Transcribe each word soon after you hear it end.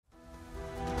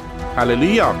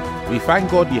Hallelujah! We thank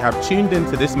God you have tuned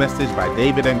into this message by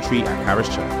David Entry at Charis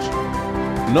Church.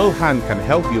 No hand can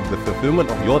help you with the fulfillment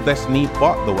of your destiny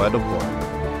but the Word of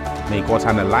God. May God's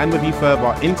hand align with you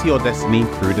further into your destiny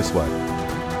through this Word.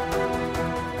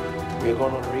 We're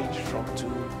going to read from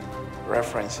two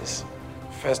references.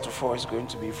 First of all, it's going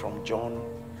to be from John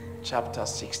chapter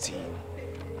 16.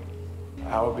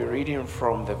 I will be reading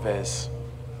from the verse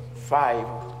 5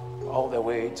 all the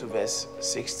way to verse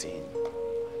 16.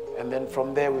 And then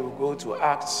from there we will go to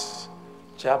Acts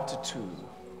chapter 2,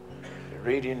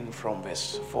 reading from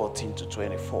verse 14 to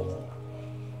 24.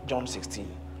 John 16.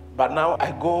 But now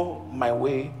I go my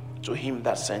way to him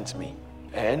that sent me,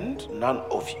 and none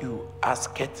of you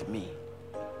asketh me,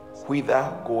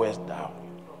 whither goest thou?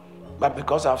 But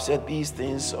because I've said these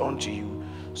things unto you,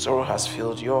 sorrow has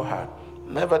filled your heart.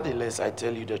 Nevertheless, I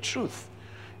tell you the truth.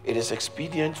 It is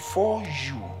expedient for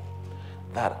you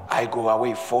that I go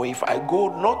away. For if I go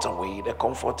not away, the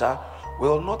Comforter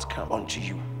will not come unto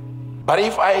you. But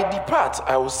if I depart,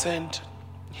 I will send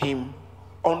him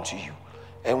unto you.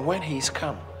 And when he is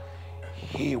come,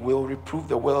 he will reprove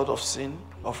the world of sin,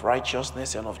 of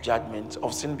righteousness, and of judgment.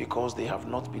 Of sin, because they have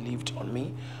not believed on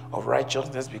me. Of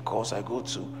righteousness, because I go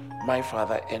to my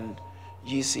Father, and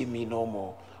ye see me no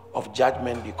more. Of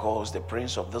judgment, because the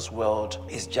prince of this world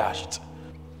is judged.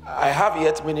 I have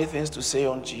yet many things to say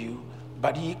unto you,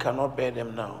 but ye cannot bear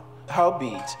them now.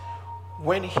 Howbeit,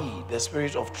 when he, the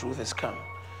Spirit of truth, is come,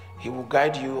 he will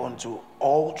guide you unto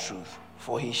all truth,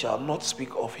 for he shall not speak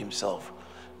of himself,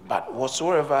 but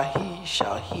whatsoever he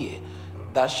shall hear,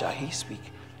 that shall he speak,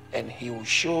 and he will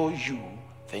show you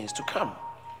things to come.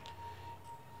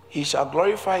 He shall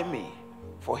glorify me,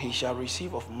 for he shall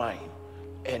receive of mine,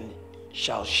 and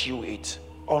shall shew it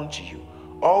unto you.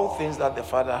 All things that the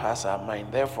Father has are mine.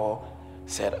 Therefore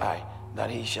said I, that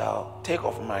he shall take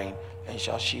of mine, and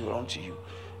shall shew unto you.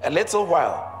 A little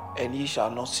while, and ye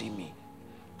shall not see me.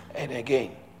 And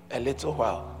again, a little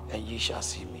while, and ye shall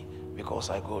see me, because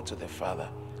I go to the Father.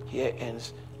 Here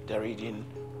ends the reading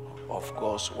of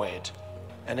God's word.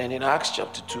 And then in Acts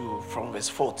chapter 2, from verse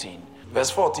 14.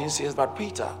 Verse 14 says, But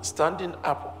Peter, standing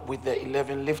up with the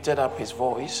 11, lifted up his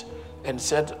voice, and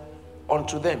said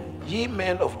unto them, Ye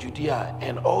men of Judea,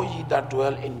 and all ye that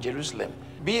dwell in Jerusalem,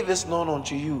 be this known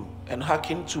unto you, and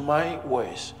hearken to my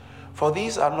words. For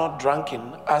these are not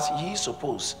drunken, as ye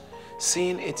suppose,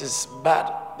 seeing it is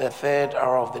but the third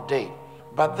hour of the day.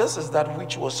 But this is that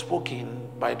which was spoken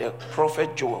by the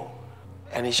prophet Joel.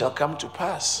 And it shall come to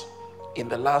pass in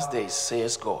the last days,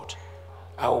 says God,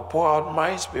 I will pour out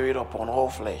my spirit upon all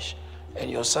flesh, and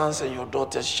your sons and your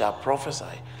daughters shall prophesy,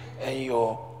 and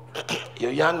your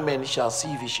young men shall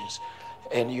see visions,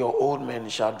 and your old men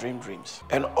shall dream dreams.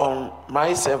 And on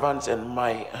my servants and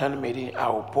my handmaiden I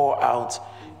will pour out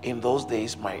in those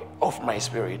days of my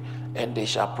spirit, and they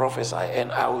shall prophesy.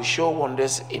 And I will show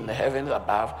wonders in the heavens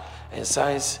above, and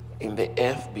signs in the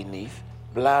earth beneath,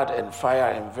 blood and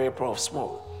fire and vapor of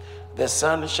smoke. The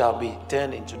sun shall be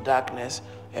turned into darkness,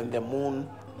 and the moon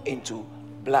into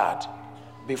blood,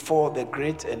 before the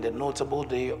great and the notable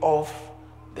day of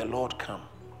the Lord come.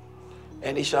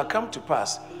 And it shall come to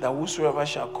pass that whosoever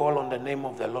shall call on the name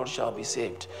of the Lord shall be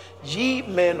saved. Ye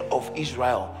men of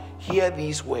Israel, hear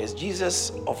these words.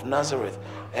 Jesus of Nazareth,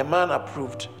 a man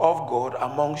approved of God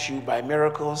amongst you by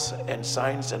miracles and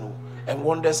signs and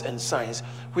wonders and signs,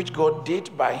 which God did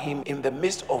by him in the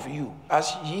midst of you,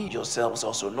 as ye yourselves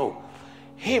also know.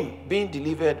 Him being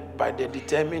delivered by the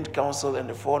determined counsel and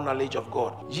the foreknowledge of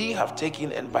God, ye have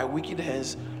taken, and by wicked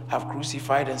hands have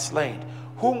crucified and slain,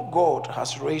 whom God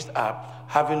has raised up,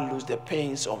 having loosed the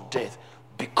pains of death,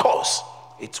 because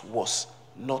it was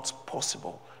not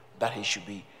possible that he should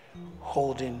be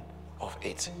holding of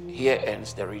it. Here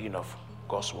ends the reading of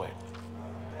God's word.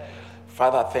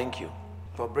 Father, thank you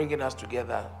for bringing us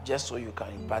together just so you can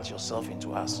impart yourself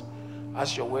into us.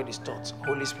 As your word is taught,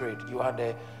 Holy Spirit, you are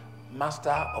the master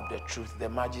of the truth, the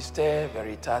Magister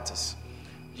Veritatis.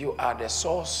 You are the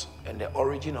source and the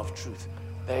origin of truth.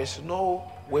 There is no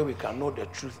way we can know the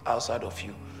truth outside of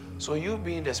you. So you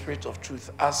being the Spirit of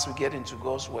truth, as we get into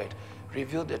God's word,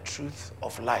 reveal the truth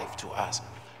of life to us.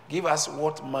 Give us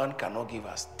what man cannot give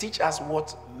us. Teach us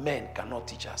what men cannot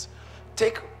teach us.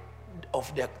 Take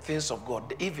of the things of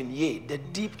God, even the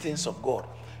deep things of God,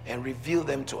 and reveal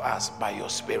them to us by your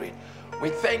Spirit. We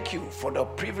thank you for the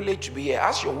privilege to be here.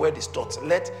 As your word is taught,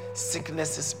 let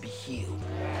sicknesses be healed.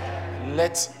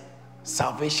 Let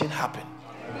salvation happen.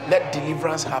 Let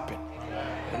deliverance happen.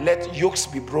 Let yokes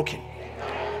be broken.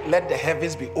 Let the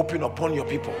heavens be open upon your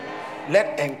people.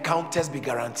 Let encounters be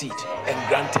guaranteed and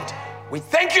granted. We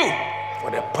thank you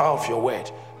for the power of your word.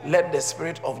 Let the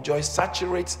spirit of joy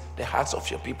saturate the hearts of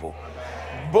your people,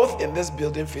 both in this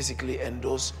building physically and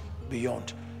those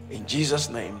beyond. In Jesus'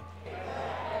 name,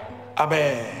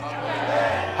 amen.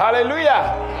 Amen.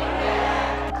 Hallelujah.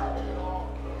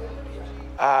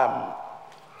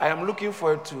 I am looking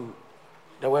forward to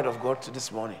the word of God to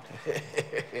this morning.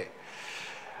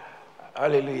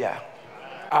 Hallelujah.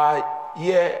 Our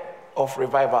year of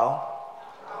revival.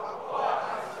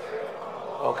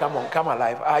 Oh, come on, come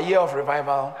alive. Our year of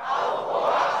revival.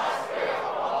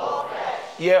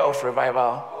 Year of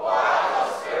revival.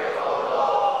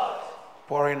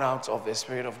 Pouring out of the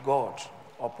Spirit of God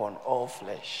upon all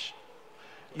flesh.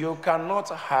 You cannot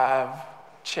have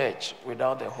church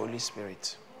without the Holy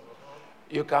Spirit.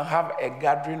 You can have a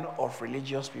gathering of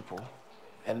religious people,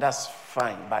 and that's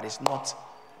fine, but it's not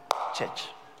church.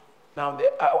 Now,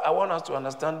 I want us to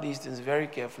understand these things very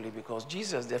carefully, because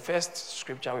Jesus, the first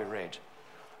scripture we read,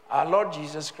 our Lord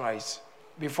Jesus Christ,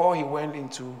 before he went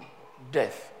into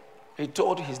death, he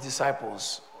told his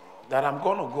disciples that I'm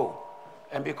going to go.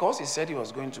 And because he said he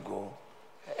was going to go,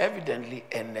 evidently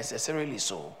and necessarily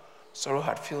so, sorrow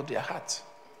had filled their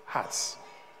hearts.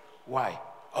 Why?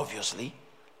 Obviously,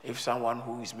 if someone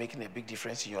who is making a big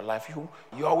difference in your life,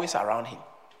 you're always around him,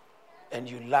 and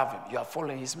you love him, you are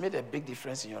following, he's made a big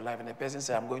difference in your life, and the person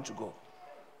says, I'm going to go.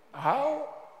 How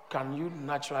can you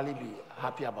naturally be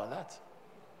happy about that?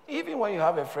 Even when you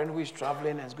have a friend who is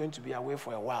traveling and is going to be away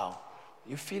for a while,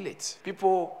 you feel it.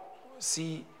 People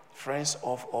see friends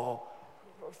of or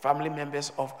family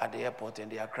members of at the airport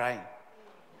and they are crying.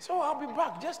 So I'll be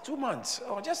back just 2 months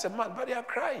or just a month, but they are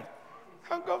crying.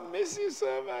 I'm going to miss you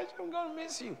so much. I'm going to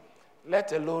miss you.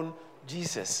 Let alone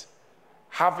Jesus.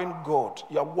 Having God,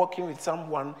 you're working with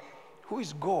someone who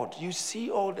is God. You see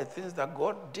all the things that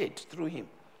God did through him.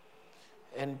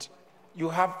 And you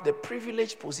have the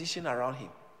privileged position around him.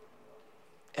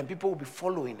 And people will be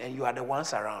following, and you are the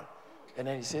ones around. And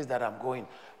then he says that I'm going.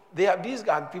 These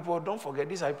are people, don't forget,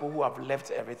 these are people who have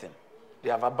left everything. They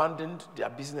have abandoned their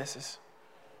businesses,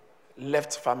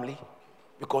 left family.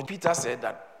 Because Peter said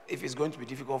that if it's going to be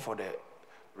difficult for the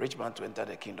rich man to enter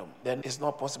the kingdom, then it's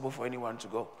not possible for anyone to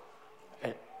go.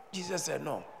 And Jesus said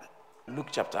no. Luke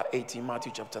chapter 18,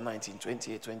 Matthew chapter 19,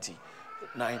 28,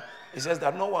 29. It says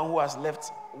that no one who has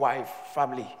left wife,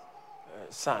 family,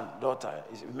 son, daughter,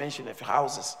 is mentioned of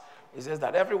houses. It says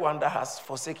that everyone that has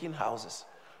forsaken houses.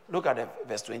 Look at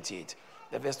verse 28.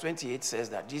 The verse 28 says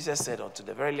that Jesus said unto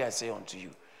them, verily I say unto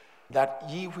you, that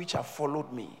ye which have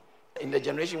followed me, in the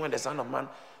generation when the Son of Man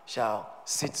shall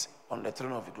sit on the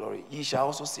throne of glory, ye shall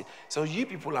also sit. So you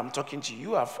people I'm talking to,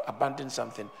 you have abandoned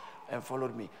something and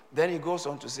followed me. Then he goes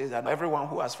on to say that everyone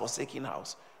who has forsaken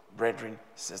house, brethren,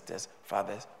 sisters,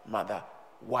 fathers, mother,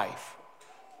 wife,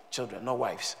 children, not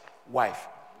wives, wife,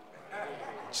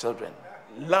 children,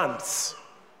 lands,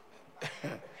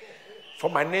 for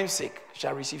my name's sake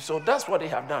shall receive. So that's what they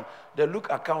have done. The Luke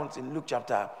account in Luke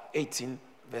chapter 18,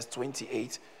 verse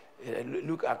 28,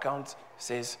 Luke account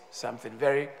says something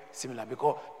very similar,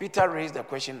 because Peter raised the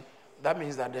question, that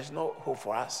means that there's no hope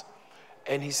for us.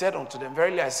 And he said unto them,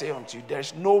 verily I say unto you,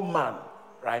 there's no man,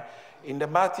 right? In the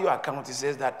Matthew account, it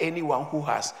says that anyone who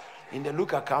has. In the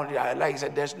Luke account, like he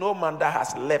said, there's no man that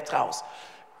has left house,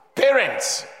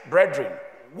 parents, brethren,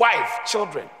 wife,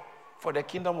 children, for the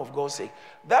kingdom of God's sake.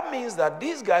 That means that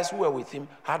these guys who were with him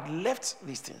had left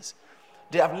these things.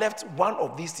 They have left one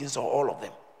of these things or all of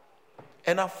them,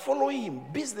 and are following him,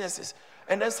 businesses.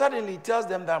 And then suddenly he tells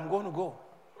them that I'm going to go.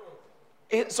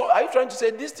 So are you trying to say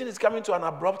this thing is coming to an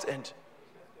abrupt end?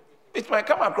 It might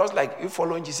come across like you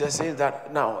following Jesus saying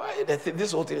that now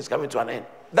this whole thing is coming to an end.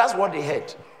 That's what they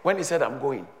heard when he said, I'm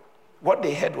going. What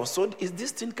they heard was, so is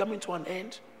this thing coming to an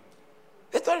end?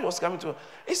 They thought it was coming to an end.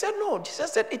 He said, no.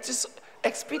 Jesus said, it is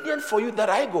expedient for you that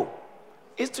I go.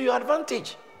 It's to your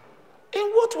advantage. In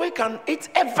what way can it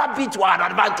ever be to our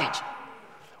advantage?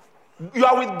 You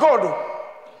are with God,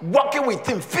 walking with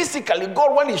him physically.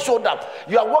 God, when he showed up,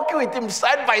 you are walking with him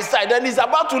side by side, and he's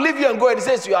about to leave you and go, and he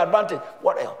says to your advantage.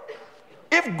 What else?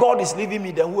 If God is leaving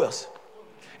me, then who else?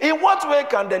 In what way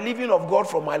can the living of God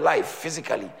from my life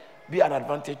physically be an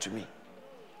advantage to me?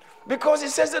 Because he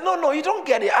says, no, you don't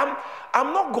get it.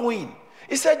 I'm not going.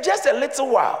 He said, just a little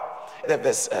while. The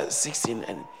verse 16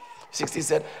 and 16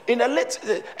 said, in a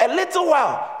little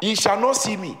while, ye shall not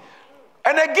see me.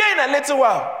 And again, a little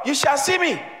while, you shall see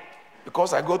me.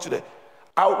 Because I go to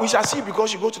we shall see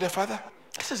because you go to the Father.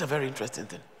 This is a very interesting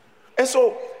thing. And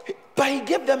so, but he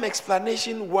gave them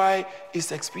explanation why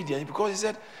it's expedient. Because he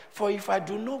said, for if I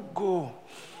do not go,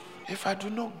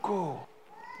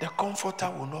 the Comforter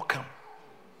will not come.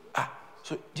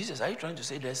 So Jesus, are you trying to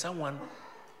say there's someone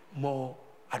more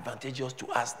advantageous to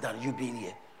us than you being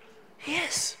here?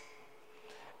 Yes.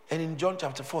 And in John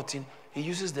chapter 14, he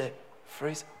uses the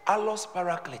phrase, Allos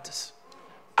Parakletos,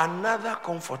 another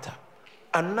comforter,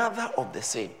 another of the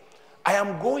same. I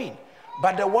am going,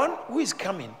 but the one who is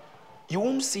coming, you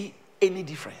won't see any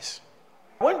difference.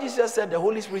 When Jesus said the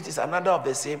Holy Spirit is another of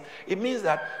the same, it means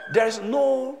that there is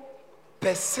no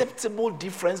perceptible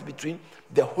difference between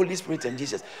the Holy Spirit and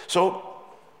Jesus. So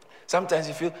sometimes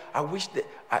you feel, I wish that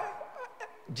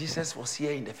Jesus was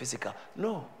here in the physical.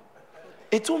 No,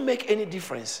 it won't make any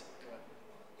difference.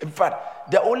 In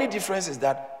fact, the only difference is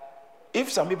that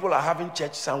if some people are having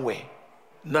church somewhere,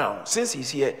 now, since he's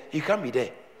here, he can't be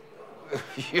there.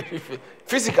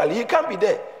 Physically, he can't be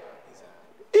there.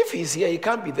 If he's here, he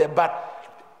can't be there. But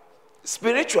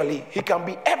spiritually, he can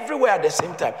be everywhere at the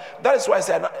same time. That is why I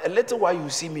said, a little while you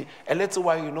see me, a little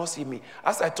while you not see me.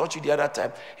 As I taught you the other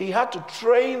time, he had to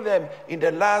train them in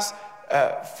the last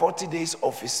 40 days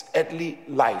of his earthly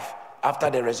life after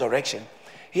the resurrection.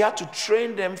 He had to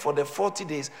train them for the 40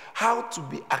 days how to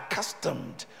be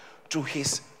accustomed to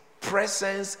his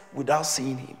presence without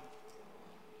seeing him.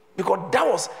 Because that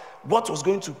was what was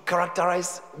going to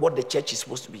characterize what the church is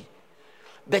supposed to be.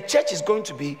 The church is going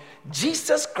to be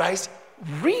Jesus Christ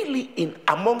really in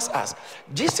amongst us.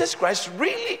 Jesus Christ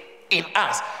really in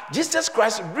us. Jesus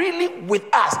Christ really with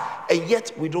us, and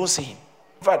yet we don't see him.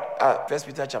 In fact, 1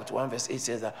 Peter chapter 1 verse 8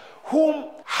 says that, whom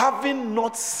having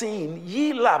not seen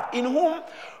ye love, in whom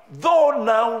though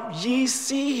now ye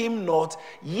see him not,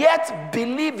 yet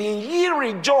believing ye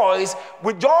rejoice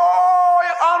with joy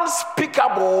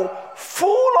unspeakable,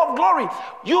 full of glory.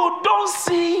 You don't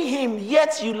see him,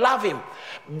 yet you love him.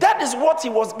 That is what he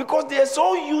was, because they are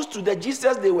so used to the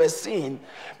Jesus they were seeing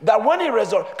that when he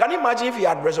resurrected, can you imagine if he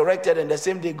had resurrected and the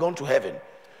same day gone to heaven?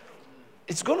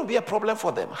 It's going to be a problem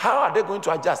for them. How are they going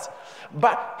to adjust?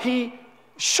 But he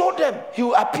showed them he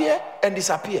will appear and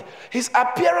disappear. His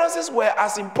appearances were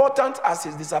as important as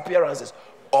his disappearances,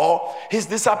 or his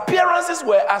disappearances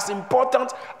were as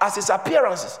important as his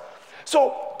appearances.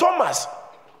 So Thomas,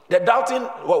 the doubting,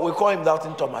 what we call him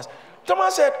doubting Thomas,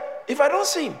 Thomas said, if I don't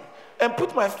see him and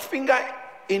put my finger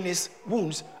in his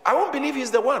wounds, I won't believe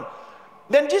he's the one.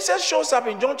 Then Jesus shows up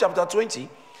in John chapter 20.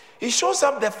 He shows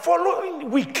up the following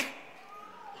week.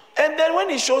 And then when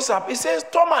he shows up, he says,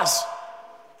 Thomas,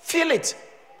 feel it.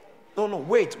 No,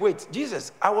 wait.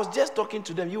 Jesus, I was just talking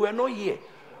to them. You were not here.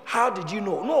 How did you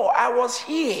know? No, I was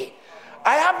here.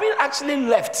 I haven't actually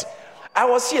left. I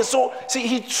was here. So, see,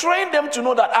 he trained them to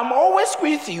know that I'm always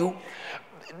with you.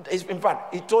 In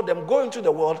fact, he told them, go into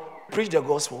the world, preach the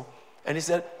gospel. And he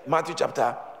said, Matthew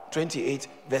chapter 28,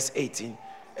 verse 18,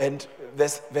 and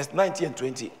verse 19 and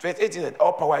 20. Verse 18 said,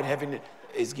 all power in heaven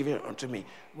is given unto me.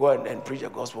 Go and preach the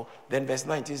gospel. Then verse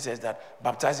 19 says that,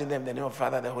 baptizing them in the name of the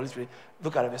Father and the Holy Spirit.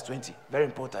 Look at verse 20. Very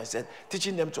important. It said,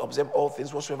 teaching them to observe all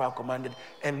things whatsoever I have commanded.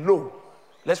 And lo,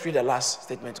 let's read the last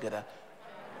statement together.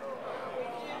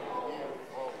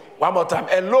 One more time.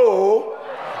 And lo,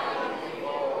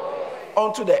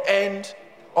 unto the end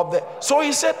of the... So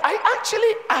he said,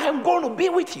 I am going to be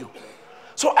with you.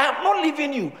 So I am not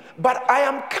leaving you, but I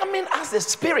am coming as the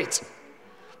Spirit.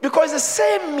 Because the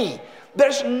same me.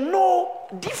 There's no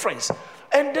difference.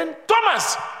 And then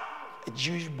Thomas, a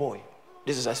Jewish boy.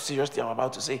 This is a serious thing I'm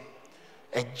about to say.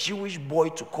 A Jewish boy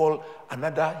to call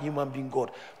another human being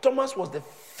God. Thomas was the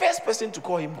first person to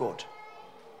call him God.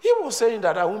 He was saying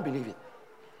that I won't believe it.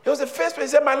 He was the first person. He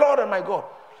said, my Lord and my God.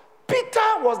 Peter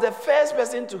was the first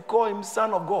person to call him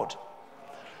Son of God.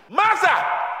 Martha,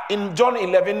 in John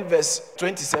 11 verse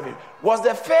 27, was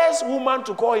the first woman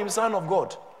to call him Son of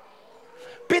God.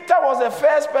 Peter was the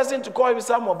first person to call him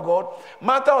Son of God.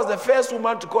 Martha was the first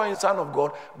woman to call him Son of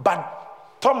God.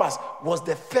 But Thomas was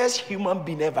the first human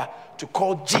being ever to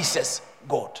call Jesus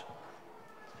God.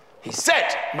 He said,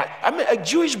 a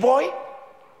Jewish boy,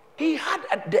 he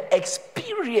had the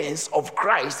experience of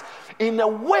Christ in a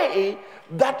way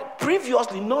that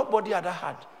previously nobody had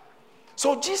had.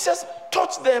 So Jesus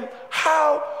taught them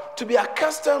how to be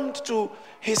accustomed to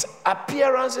his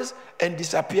appearances and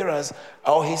disappearance,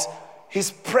 or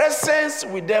his presence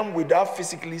with them without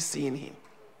physically seeing him.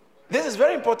 This is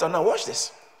very important. Now watch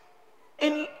this.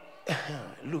 In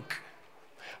Luke,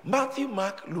 Matthew,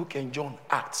 Mark, Luke, and John,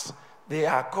 Acts, they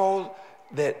are called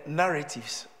the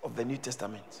narratives of the New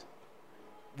Testament.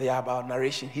 They are about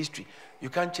narration, history. You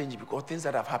can't change it because things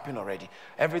that have happened already.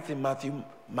 Everything Matthew,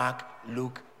 Mark,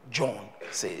 Luke, John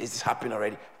say it's happened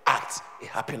already. Acts, it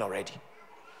happened already.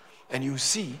 And you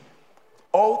see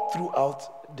all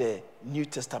throughout the New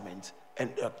Testament,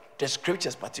 and the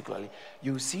scriptures particularly,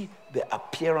 you see the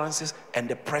appearances and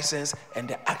the presence and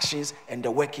the actions and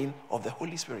the working of the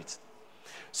Holy Spirit.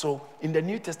 So in the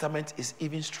New Testament, it's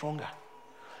even stronger.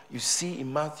 You see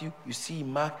in Matthew, you see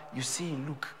in Mark, you see in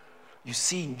Luke, you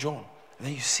see in John. And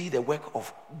then you see the work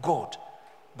of God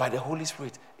by the Holy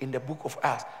Spirit in the book of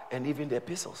Acts and even the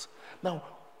epistles. Now,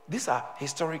 these are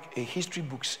history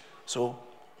books. So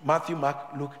Matthew, Mark,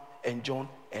 Luke, and John,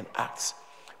 and Acts.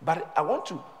 But I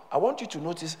want you to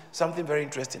notice something very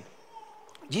interesting.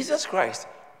 Jesus Christ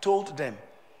told them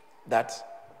that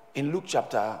in Luke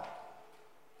chapter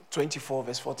 24,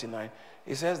 verse 49,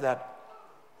 he says that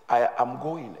I am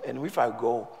going, and if I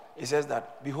go, he says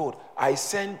that, behold, I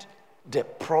send the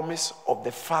promise of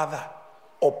the Father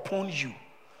upon you,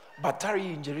 but tarry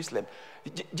in Jerusalem.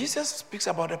 Jesus speaks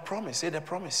about the promise. Say the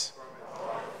promise.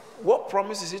 What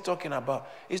promise is he talking about?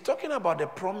 He's talking about the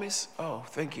promise. Oh,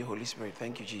 thank you, Holy Spirit.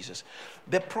 Thank you, Jesus.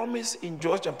 The promise in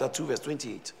Joel chapter 2, verse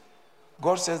 28.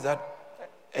 God says that,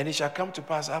 and it shall come to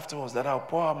pass afterwards that I'll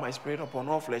pour out my spirit upon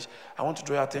all flesh. I want to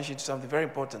draw your attention to something very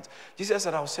important. Jesus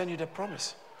said, I'll send you the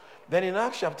promise. Then in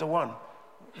Acts chapter 1,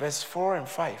 verse 4 and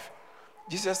 5,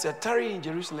 Jesus said, tarry in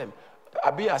Jerusalem.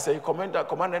 Abi, as a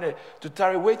commanded to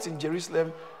tarry, wait in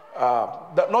Jerusalem,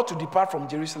 not to depart from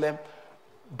Jerusalem,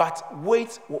 but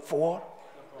wait for what?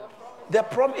 The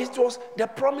promise. It was the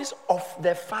promise of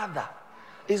the Father.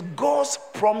 It's God's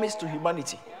promise to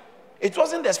humanity. It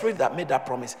wasn't the Spirit that made that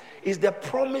promise. It's the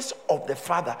promise of the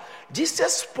Father.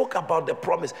 Jesus spoke about the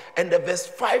promise. And the verse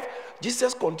 5,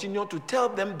 Jesus continued to tell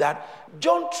them that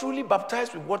John truly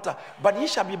baptized with water, but ye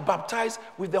shall be baptized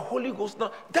with the Holy Ghost.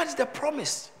 Now, that's the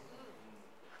promise.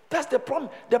 That's the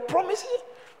promise.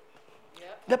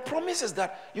 The promise is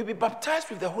that you'll be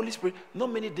baptized with the Holy Spirit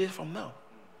not many days from now.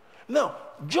 Now,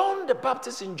 John the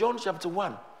Baptist in John chapter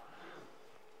 1,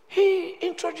 he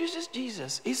introduces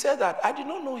Jesus. He said that, I did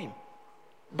not know him.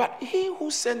 But he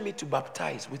who sent me to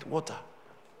baptize with water,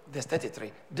 verse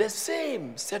 33, the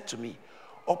same said to me,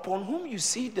 upon whom you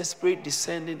see the Spirit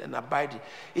descending and abiding,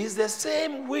 is the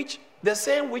same which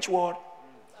word?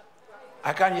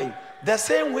 I can't hear you. The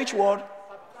same which word?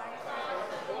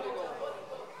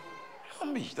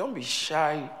 Don't be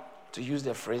shy to use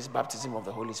the phrase baptism of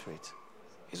the Holy Spirit.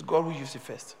 It's God who used it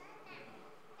first.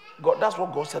 God, that's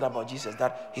what God said about Jesus,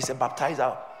 that he's a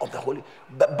baptizer of the Holy.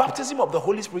 The baptism of the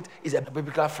Holy Spirit is a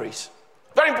biblical phrase.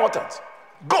 Very important.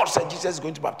 God said Jesus is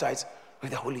going to baptize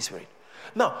with the Holy Spirit.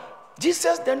 Now,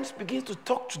 Jesus then begins to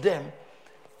talk to them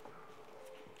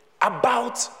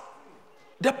about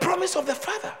the promise of the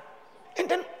Father. And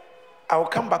then I will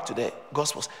come back to the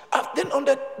Gospels. Then on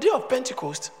the day of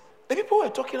Pentecost, the people were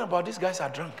talking about these guys are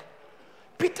drunk.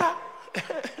 Peter,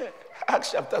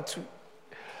 Acts chapter 2,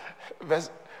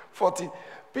 verse 14.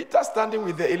 Peter standing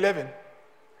with the 11.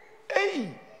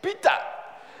 Hey, Peter,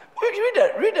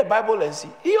 read the Bible and see.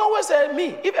 He always said,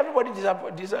 me. If everybody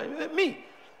disagrees, me.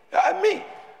 Me.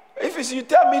 If it's you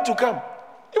tell me to come.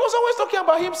 He was always talking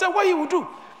about himself, what he would do.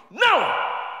 Now,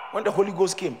 when the Holy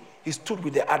Ghost came, he stood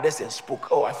with the others and spoke.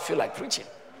 Oh, I feel like preaching.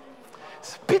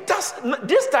 Peter,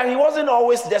 this time he wasn't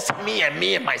always just me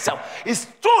and myself. He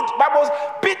stood, Bible,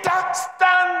 Peter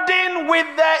standing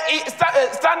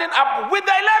up with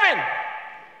the 11.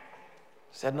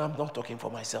 He said, no, I'm not talking for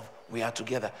myself. We are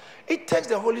together. It takes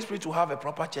the Holy Spirit to have a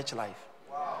proper church life.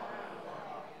 Wow.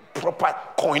 Proper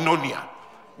koinonia.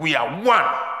 We are one.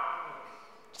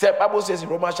 The Bible says in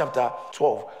Romans chapter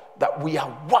 12 that we are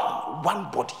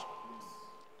one body.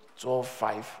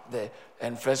 12:5 there,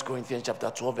 and 1 Corinthians chapter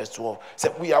 12 verse 12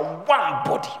 said we are one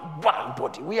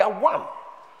body. We are one.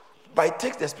 But it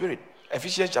takes the Spirit.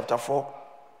 Ephesians chapter 4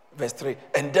 verse 3,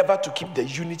 endeavor to keep the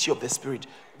unity of the Spirit.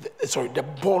 The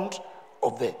bond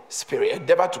of the Spirit.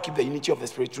 Endeavor to keep the unity of the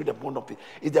Spirit through the bond of it.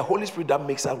 It's the Holy Spirit that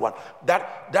makes us one.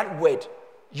 That word,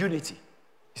 unity.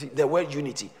 You see, the word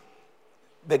unity,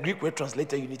 the Greek word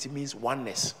translated unity means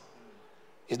oneness.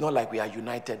 It's not like we are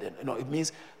united. No, it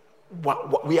means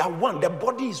we are one. The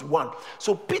body is one.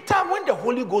 So Peter, when the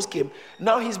Holy Ghost came,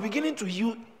 now he's beginning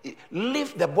to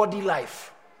live the body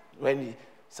life. When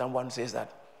someone says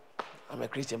that, I'm a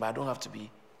Christian, but I don't have to be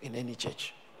in any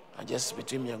church. I'm just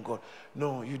between me and God.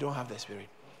 No, you don't have the Spirit.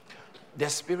 The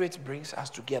Spirit brings us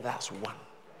together as one.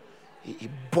 He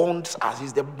bonds us.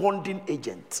 He's the bonding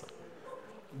agent.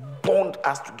 Bond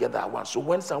us together at once. So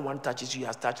when someone touches you, he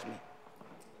has touched me.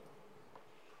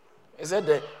 He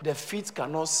said the feet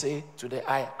cannot say to the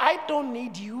eye, I don't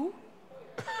need you.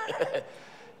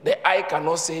 The eye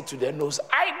cannot say to the nose,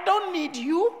 I don't need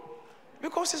you.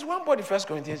 Because it's one body. 1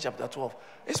 Corinthians chapter 12.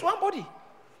 It's one body.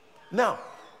 Now,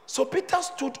 so Peter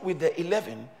stood with the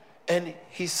 11 and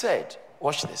he said,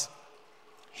 watch this.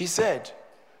 He said,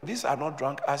 these are not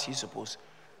drunk as you suppose.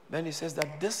 Then he says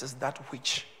that this is that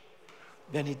which.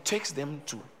 Then he takes them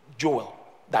to Joel,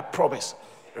 that promise.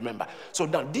 Remember. So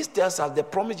now this tells us the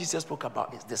promise Jesus spoke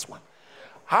about is this one.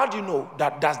 How do you know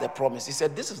that that's the promise? He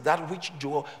said, this is that which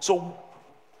Joel. So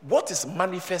what is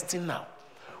manifesting now?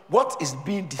 What is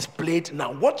being displayed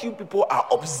now? What you people are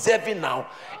observing now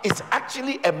is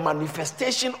actually a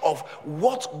manifestation of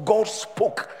what God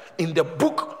spoke in the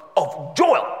book of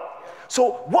Joel.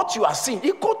 So what you are seeing,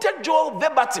 he quoted Joel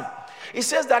verbatim. He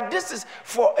says that this is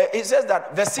for, he says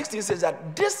that, verse 16 says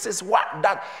that this is what,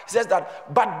 that, he says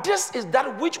that, but this is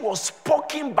that which was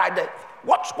spoken by the,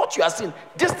 what you are seeing,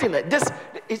 this thing, this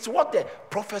is what the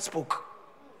prophet spoke.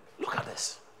 Look at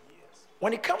this.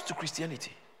 When it comes to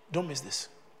Christianity, don't miss this.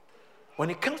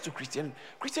 When it comes to Christianity,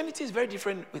 Christianity is very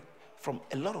different from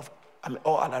a lot of,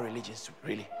 all other religions,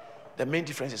 really. The main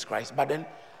difference is Christ, but then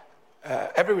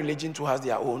every religion too has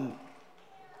their own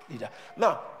leader.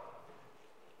 Now,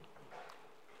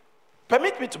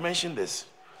 permit me to mention this.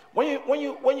 When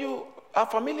you are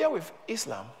familiar with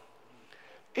Islam,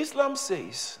 Islam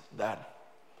says that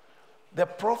the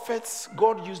prophets,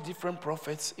 God used different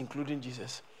prophets, including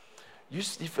Jesus,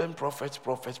 used different prophets,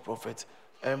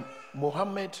 and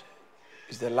Muhammad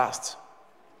is the last.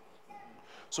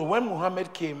 So when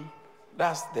Muhammad came,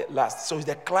 that's the last. So it's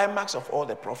the climax of all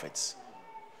the prophets.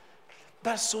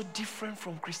 That's so different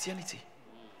from Christianity.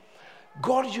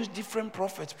 God used different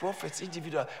prophets,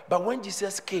 individual. But when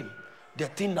Jesus came, the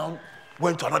thing now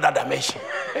went to another dimension.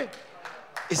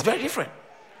 It's very different.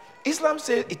 Islam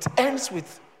says it ends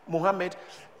with Muhammad.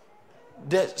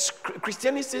 The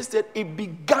Christianity says that it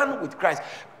began with Christ.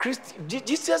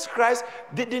 Jesus Christ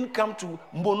didn't come to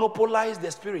monopolize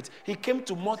the Spirit. He came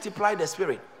to multiply the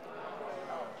Spirit.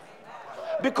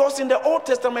 Because in the Old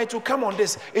Testament, it will come on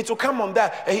this, it will come on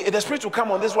that. The Spirit will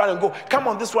come on this one and go, come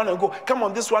on this one and go, come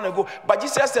on this one and go. But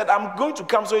Jesus said, I'm going to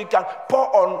come so you can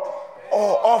pour on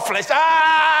all flesh.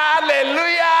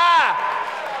 Hallelujah!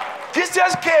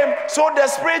 Jesus came so the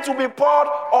Spirit will be poured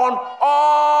on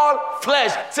all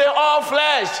flesh. Say all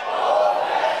flesh. All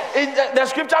flesh. In the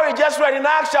scripture we just read in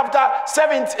Acts chapter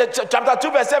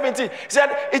 2 verse 17, he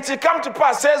said, it will come to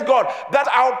pass, says God, that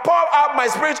I'll pour out my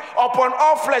Spirit upon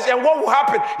all flesh. And what will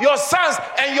happen? Your sons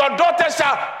and your daughters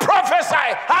shall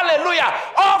prophesy. Hallelujah.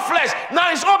 All flesh. Now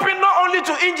it's open not only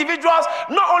to individuals,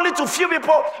 not only to few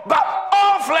people, but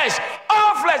all flesh.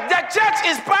 All flesh. The church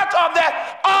is part of the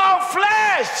all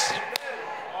flesh.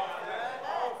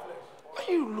 When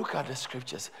you look at the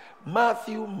scriptures,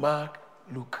 Matthew, Mark,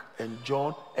 Luke, and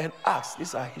John, and Acts,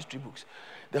 these are history books.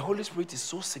 The Holy Spirit is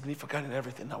so significant in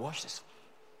everything. Now watch this.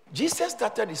 Jesus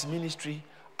started his ministry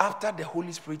after the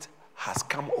Holy Spirit has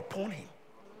come upon him.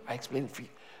 I explained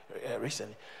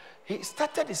recently. He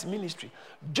started his ministry.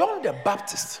 John the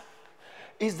Baptist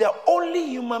is the only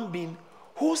human being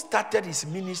who started his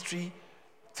ministry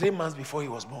 3 months before he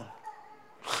was born.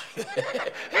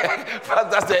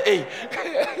 That's the A.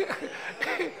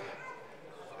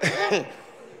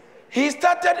 He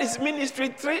started his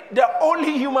ministry, the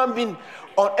only human being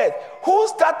on earth who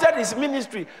started his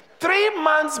ministry 3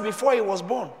 months before he was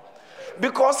born.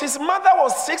 Because his mother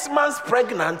was 6 months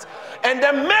pregnant, and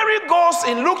then Mary goes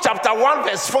in Luke chapter 1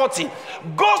 verse 40,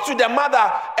 goes to the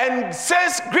mother and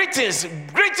says,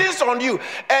 greetings on you.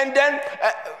 And then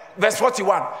verse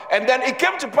 41, and then it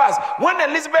came to pass when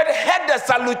Elizabeth heard the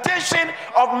salutation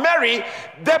of Mary,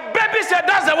 the baby said,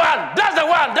 that's the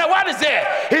one is there,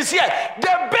 he's here.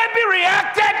 The baby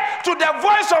reacted to the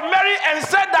voice of Mary and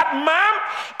said that, ma'am,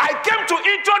 I came to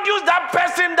introduce that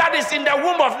person that is in the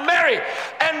womb of Mary.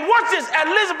 And what is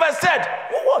Elizabeth said?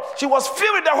 She was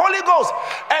filled with the Holy Ghost,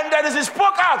 and then she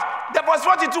spoke out. The verse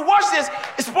 42, watch this,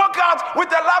 he spoke out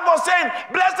with a laugh of saying,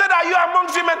 blessed are you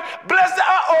amongst women, blessed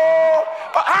are,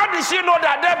 how did she know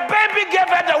that? The baby gave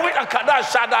her the wing.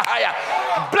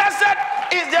 Blessed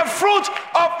is the fruit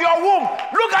of your womb.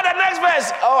 Look at the next verse.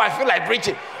 Oh, I feel like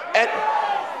preaching. And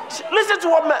listen to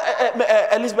what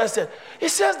Elizabeth said. He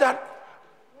says that,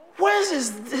 whence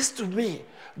is this to me?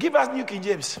 Give us New King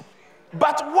James.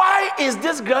 But why is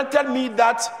this granted me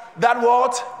that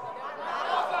what?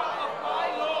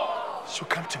 Should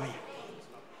come to me.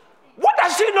 What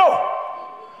does she know?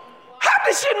 How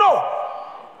did she know?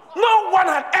 No one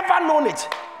had ever known it.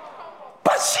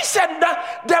 But she said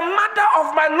that the mother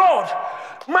of my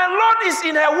Lord is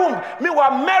in her womb.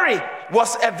 Meanwhile, Mary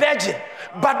was a virgin.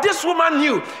 But this woman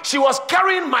knew she was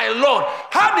carrying my Lord.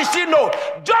 How did she know?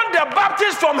 John the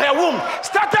Baptist from her womb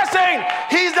started saying,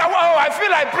 he's the one. Oh, I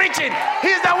feel like preaching.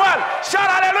 He's the one.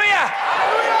 Shout hallelujah.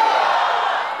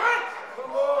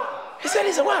 He said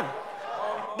he's the one.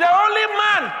 The only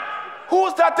man who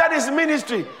started his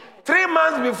ministry 3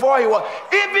 months before he was,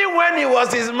 even when he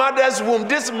was his mother's womb,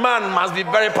 this man must be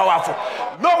very powerful.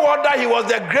 No wonder he was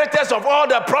the greatest of all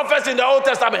the prophets in the Old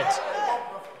Testament.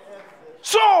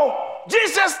 So,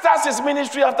 Jesus starts his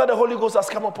ministry after the Holy Ghost has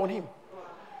come upon him.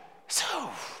 So,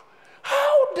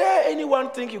 how dare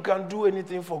anyone think you can do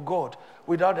anything for God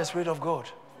without the Spirit of God?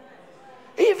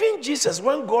 Even Jesus,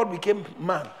 when God became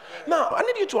man. Now, I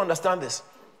need you to understand this.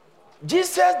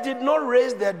 Jesus did not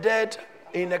raise the dead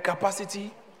in a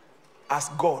capacity as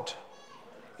God.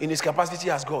 In his capacity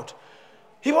as God.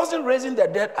 He wasn't raising the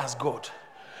dead as God.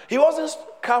 He wasn't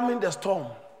calming the storm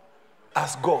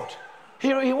as God.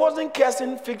 He wasn't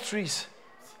cursing fig trees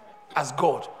as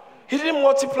God. He didn't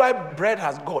multiply bread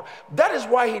as God. That is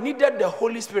why he needed the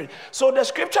Holy Spirit. So the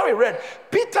scripture we read,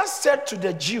 Peter said to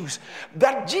the Jews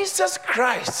that Jesus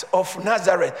Christ of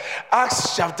Nazareth,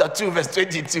 Acts chapter 2 verse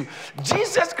 22,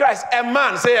 Jesus Christ, a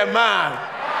man, say a man,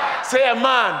 say a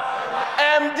man.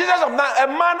 Jesus of Nazareth, a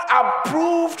man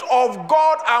approved of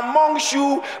God amongst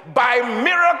you by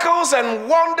miracles and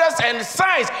wonders and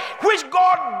signs, which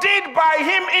God did by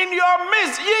him in your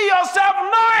midst. Ye yourself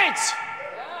know it.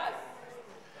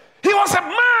 He was a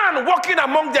man walking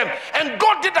among them, and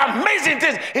God did amazing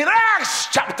things. In Acts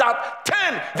chapter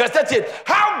 10, verse 38,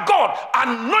 how God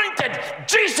anointed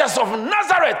Jesus of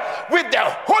Nazareth with the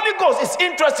Holy Ghost. It's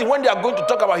interesting when they are going to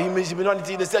talk about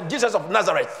humanity, they said Jesus of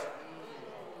Nazareth.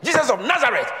 Jesus of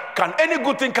Nazareth. Can any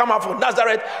good thing come out from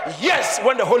Nazareth? Yes,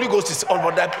 when the Holy Ghost is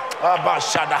on that.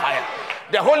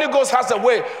 The Holy Ghost has a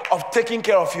way of taking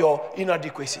care of your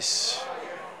inadequacies.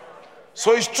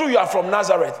 So it's true you are from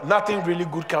Nazareth. Nothing really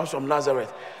good comes from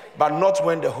Nazareth. But not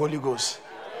when the Holy Ghost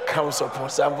comes upon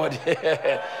somebody.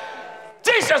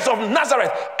 Jesus of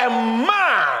Nazareth, a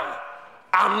man.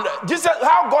 And Jesus,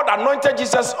 how God anointed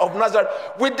Jesus of Nazareth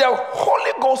with the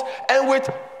Holy Ghost and with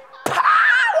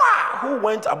power, who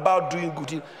went about doing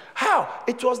good. How?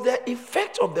 It was the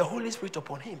effect of the Holy Spirit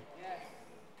upon him.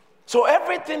 So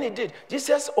everything he did,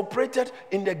 Jesus operated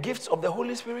in the gifts of the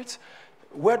Holy Spirit.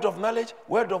 Word of knowledge,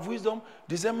 word of wisdom,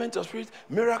 discernment of spirit,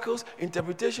 miracles,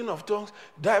 interpretation of tongues,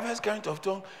 diverse kinds of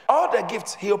tongues. All the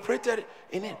gifts, he operated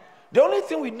in it. The only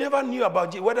thing we never knew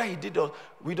about whether he did or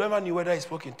we never knew whether he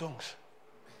spoke in tongues.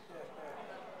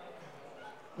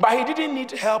 But he didn't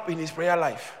need help in his prayer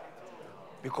life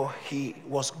because he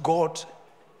was God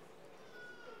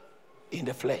in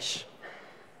the flesh.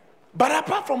 But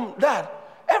apart from that,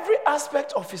 every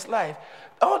aspect of his life,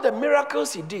 all the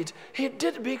miracles he did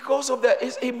because of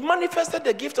he manifested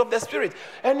the gift of the Spirit.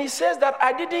 And he says that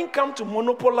I didn't come to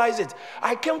monopolize it.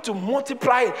 I came to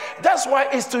multiply it. That's why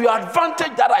it's to your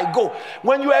advantage that I go.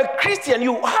 When you are a Christian,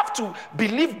 you have to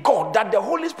believe God that the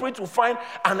Holy Spirit will find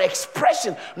an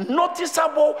expression,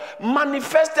 noticeable,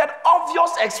 manifested,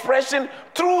 obvious expression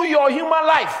through your human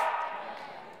life.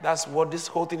 That's what this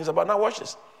whole thing is about. Now watch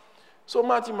this. So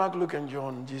Matthew, Mark, Luke, and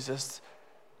John, Jesus...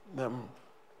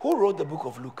 who wrote the book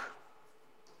of Luke?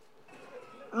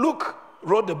 Luke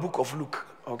wrote the book of Luke,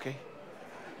 okay?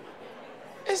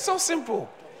 It's so simple.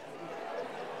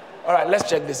 All right, let's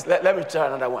check this. Let me try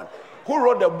another one. Who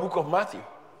wrote the book of Matthew?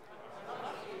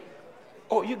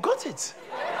 Oh, you got it.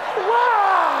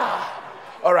 Wow.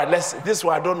 All right, this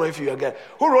one, I don't know if you again.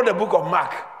 Who wrote the book of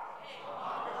Mark?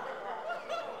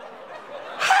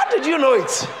 How did you know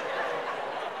it?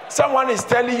 Someone is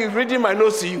telling you, reading my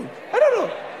notes to you. I don't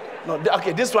know. No,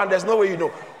 okay, this one, there's no way you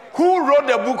know. Who wrote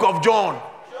the book of John?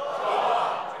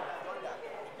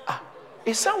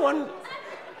 Is someone...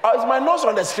 is my notes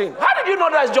on the screen? How did you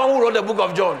know that's John who wrote the book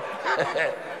of John?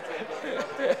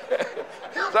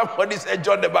 Somebody said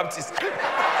John the Baptist.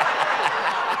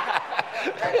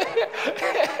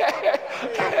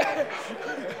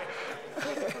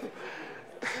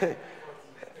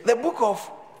 The book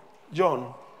of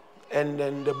John and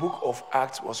then the book of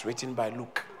Acts was written by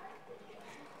Luke.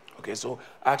 Okay, so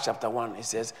Acts chapter 1, it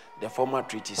says, the former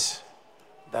treatise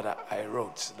that I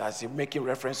wrote, that's making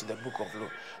reference to the book of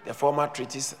Luke. The former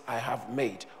treatise I have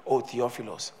made, O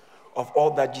Theophilus, of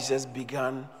all that Jesus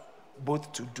began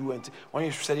both to do and when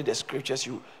you study the scriptures,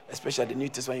 especially the New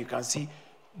Testament, you can see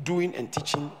doing and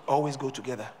teaching always go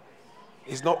together.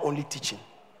 It's not only teaching.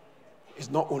 It's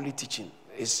not only teaching.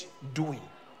 It's doing,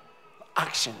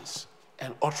 actions,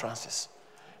 and utterances.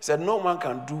 He said, no man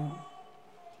can do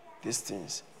these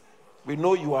things. We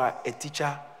know you are a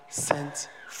teacher sent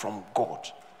from God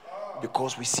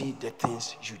because we see the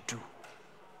things you do.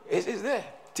 It's there.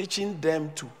 Teaching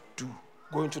them to do.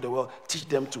 Go into the world, teach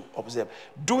them to observe.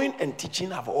 Doing and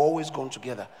teaching have always gone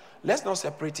together. Let's not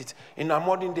separate it. In our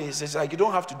modern days, it's like you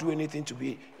don't have to do anything to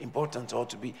be important or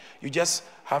to be. You just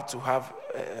have to have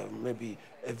maybe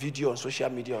a video on social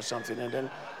media or something, and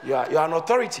then you are an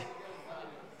authority.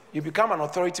 You become an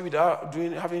authority without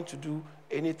having to do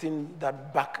anything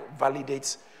that back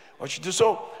validates what you do.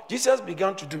 So Jesus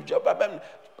began to do.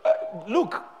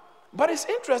 Look, but it's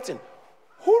interesting.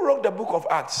 Who wrote the book of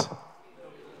Acts?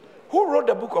 Who wrote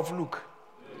the book of Luke?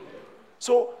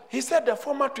 So he said the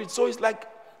format reads, so it's like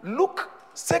Luke,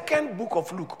 second book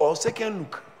of Luke, or second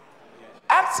Luke.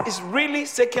 Acts is really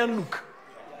second Luke,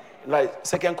 like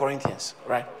Second Corinthians,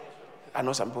 right? I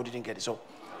know some people didn't get it.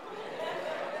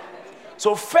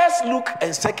 So first Luke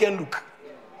and second Luke.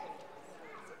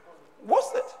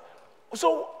 What's that?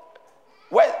 So,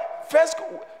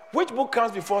 which book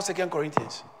comes before Second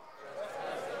Corinthians?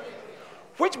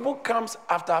 Which book comes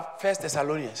after First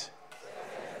Thessalonians?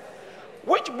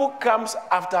 Which book comes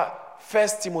after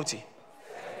First Timothy?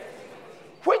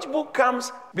 Which book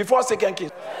comes before Second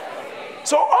Kings?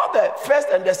 So all the first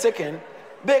and the second,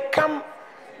 they come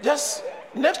just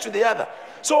next to the other.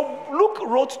 So Luke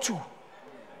wrote 2.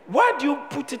 Why do you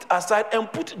put it aside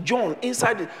and put John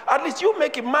inside it? At least you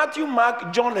make it Matthew,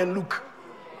 Mark, John, and Luke.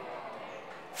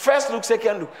 First Luke,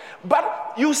 second Luke.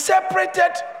 But you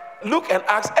separated Luke and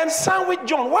Acts and sandwiched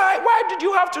John. Why did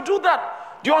you have to do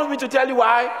that? Do you want me to tell you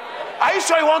why? Are you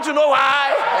sure you want to know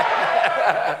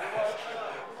why?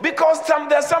 Because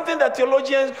there's something that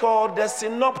theologians call the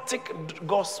synoptic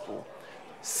gospel.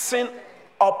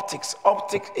 Synoptics.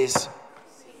 Optic is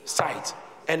sight.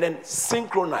 And then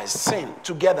synchronize, syn,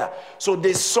 together. So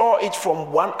they saw it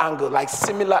from one angle, like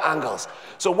similar angles.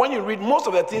 So when you read most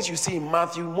of the things you see in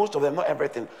Matthew, most of them, not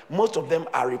everything, most of them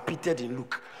are repeated in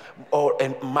Luke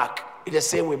and Mark. In the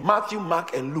same way, Matthew,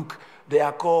 Mark, and Luke, they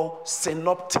are called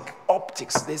synoptic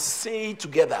optics. They see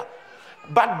together.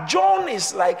 But John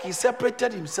is like he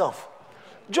separated himself.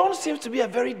 John seems to be a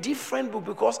very different book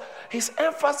because his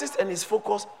emphasis and his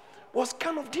focus was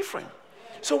kind of different.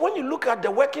 So when you look at the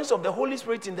workings of the Holy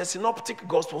Spirit in the synoptic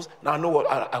gospels, now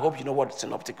I hope you know what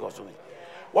synoptic gospel is.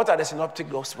 What are the synoptic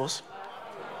gospels?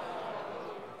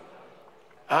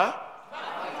 Huh?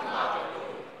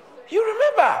 You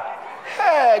remember?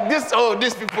 Hey,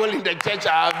 these people in the church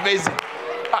are amazing.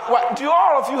 Do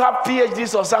all of you have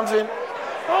PhDs or something?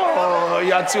 Oh,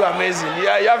 you are too amazing.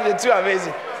 Yeah, you're too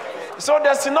amazing. So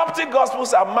the synoptic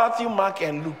gospels are Matthew, Mark,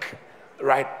 and Luke,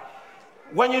 right?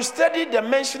 When you study the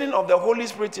mentioning of the Holy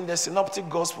Spirit in the synoptic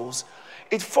gospels,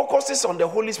 it focuses on the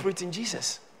Holy Spirit in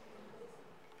Jesus.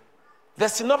 The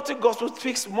synoptic gospel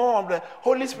speaks more of the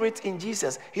Holy Spirit in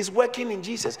Jesus. He's working in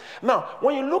Jesus. Now,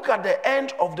 when you look at the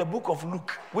end of the book of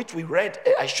Luke, which we read,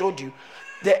 I showed you,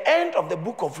 the end of the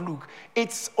book of Luke,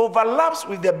 it overlaps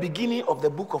with the beginning of the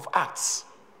book of Acts.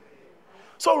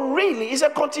 So really, it's a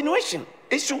continuation.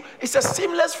 It's a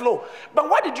seamless flow. But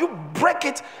why did you break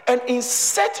it and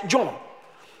insert John?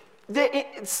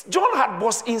 John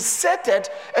was inserted,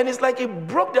 and it's like it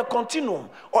broke the continuum,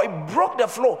 or it broke the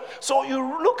flow. So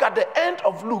you look at the end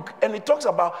of Luke, and it talks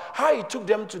about how he took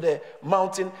them to the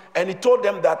mountain, and he told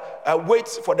them that wait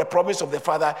for the promise of the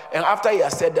Father. And after he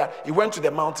had said that, he went to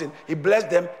the mountain, he blessed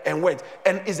them, and went.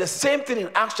 And it's the same thing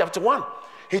in Acts chapter 1.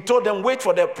 He told them, wait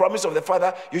for the promise of the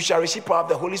Father, you shall receive power of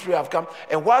the Holy Spirit have come.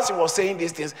 And whilst he was saying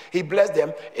these things, he blessed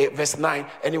them, verse 9,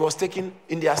 and he was taken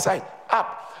in their sight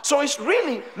up. So it's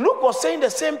really, Luke was saying the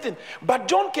same thing, but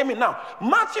John came in. Now,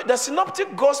 Matthew, the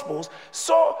synoptic gospels,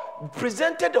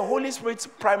 presented the Holy Spirit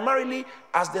primarily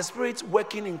as the Spirit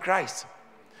working in Christ.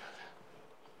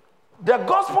 The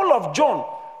gospel of John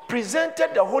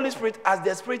presented the Holy Spirit as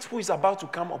the Spirit who is about to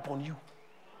come upon you.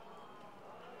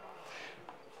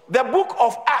 The book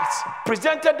of Acts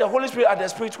presented the Holy Spirit as the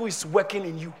Spirit who is working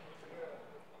in you.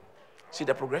 See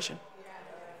the progression?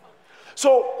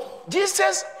 So,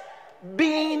 Jesus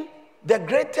being the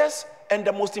greatest and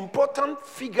the most important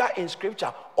figure in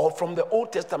Scripture or from the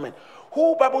Old Testament,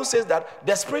 who Bible says that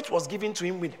the Spirit was given to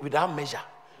him without measure.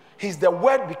 He's the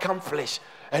Word become flesh,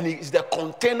 and he is the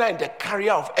container and the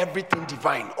carrier of everything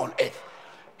divine on earth.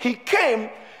 He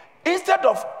came, instead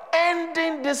of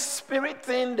ending this spirit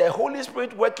thing, the Holy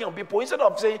Spirit working on people, instead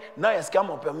of saying, now it's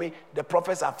come upon me, the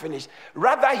prophets are finished.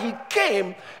 Rather, he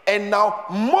came and now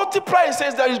multiplied and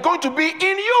says that he's going to be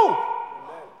in you.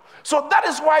 So that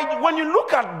is why when you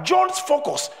look at John's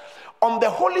focus on the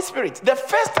Holy Spirit, the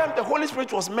first time the Holy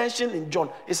Spirit was mentioned in John,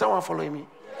 is someone following me?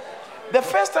 The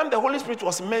first time the Holy Spirit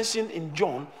was mentioned in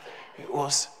John, it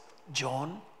was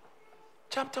John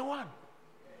chapter 1.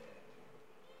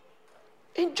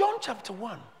 In John chapter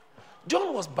 1,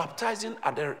 John was baptizing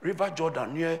at the river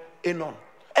Jordan near Aenon.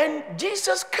 And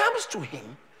Jesus comes to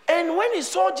him. And when he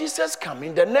saw Jesus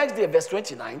coming, the next day, verse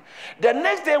 29, the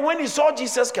next day when he saw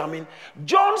Jesus coming,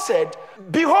 John said,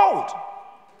 behold,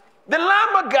 the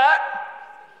Lamb of God,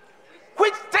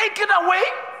 which taketh away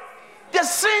the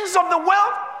sins of the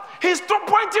world. He's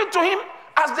pointing to him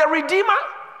as the Redeemer.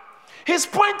 He's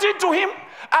pointing to him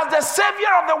as the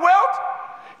Savior of the world.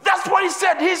 That's what he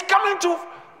said. He's coming to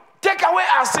take away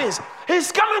our sins.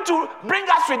 He's coming to bring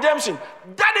us redemption.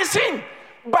 That is him.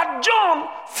 But John,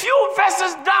 few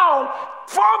verses down,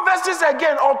 4 verses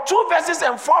again, or 2 verses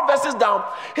and 4 verses down,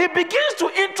 he begins to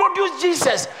introduce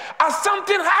Jesus as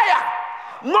something higher.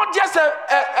 Not just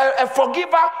a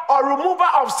forgiver or remover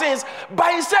of sins,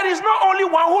 but he said he's not only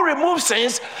one who removes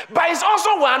sins, but he's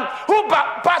also one who he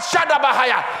baptizes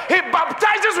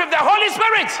with the Holy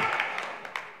Spirit.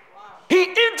 He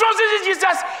introduces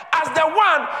Jesus as the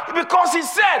one because he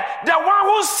said, the one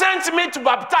who sent me to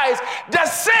baptize, the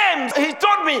same, he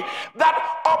told me,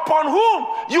 that upon whom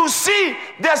you see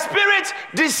the Spirit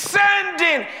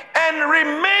descending and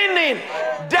remaining,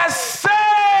 the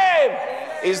same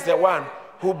is the one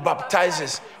who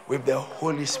baptizes with the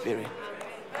Holy Spirit.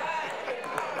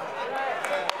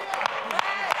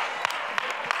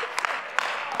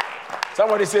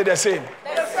 Somebody say the same.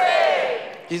 The same.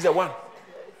 He's the one.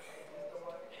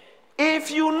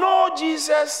 If you know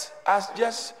Jesus as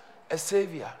just a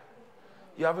savior,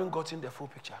 you haven't gotten the full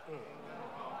picture.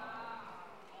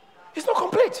 It's not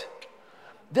complete.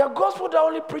 The gospel that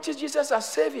only preaches Jesus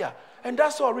as savior, and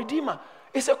that's our redeemer,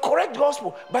 it's a correct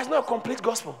gospel, but it's not a complete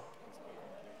gospel.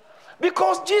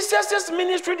 Because Jesus'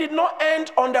 ministry did not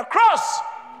end on the cross.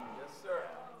 Yes, sir.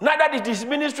 Neither did his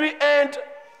ministry end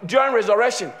during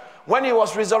resurrection. When he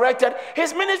was resurrected,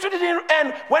 his ministry didn't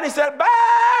end when he said, bye.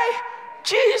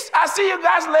 Jeez, I'll see you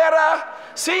guys later.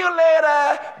 See you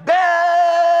later.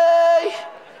 Bye.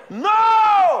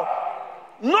 No.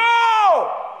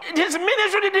 His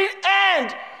ministry didn't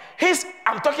end.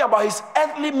 I'm talking about his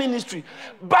earthly ministry.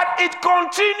 But it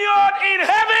continued in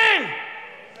heaven.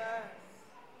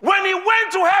 When he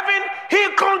went to heaven, he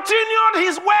continued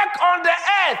his work on the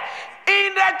earth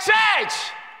in the church.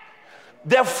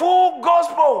 The full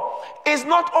gospel is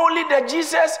not only the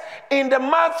Jesus in the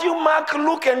Matthew, Mark,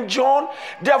 Luke, and John.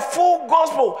 The full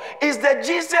gospel is the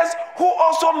Jesus who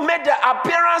also made the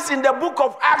appearance in the book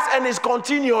of Acts and is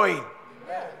continuing.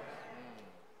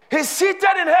 He's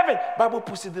seated in heaven. Bible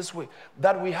puts it this way,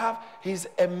 that he's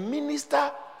a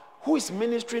minister who is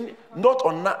ministering not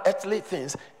on earthly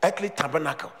things, earthly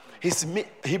tabernacle. He's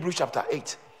Hebrews chapter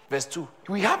 8, verse 2.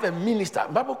 We have a minister.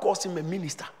 The Bible calls him a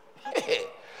minister.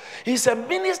 He's a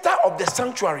minister of the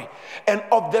sanctuary and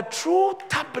of the true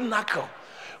tabernacle,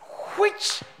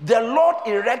 which the Lord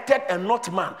erected and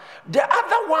not man. The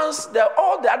other ones,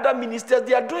 all the other ministers,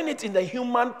 they are doing it in the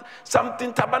human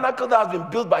tabernacle that has been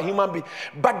built by human beings.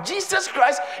 But Jesus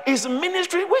Christ is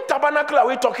ministry. Which tabernacle are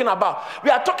we talking about?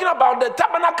 We are talking about the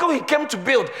tabernacle he came to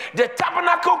build. The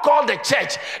tabernacle called the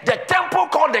church. The temple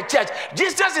called the church.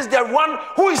 Jesus is the one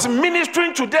who is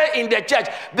ministering today in the church.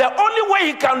 The only way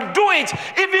he can do it,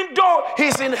 even though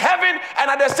he's in heaven and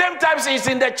at the same time he's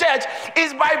in the church,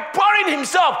 is by pouring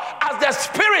himself as the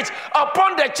Spirit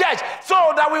upon the church,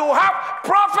 so that we will have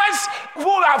prophets who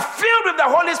are filled with the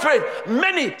Holy Spirit.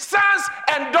 Many sons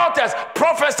and daughters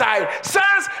prophesied.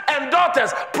 Sons and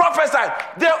daughters prophesied.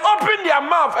 They open their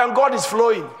mouth and God is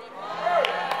flowing.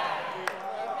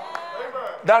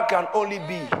 That can only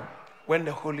be when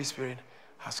the Holy Spirit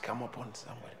has come upon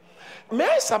somebody. May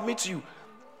I submit to you?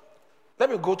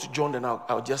 Let me go to John, then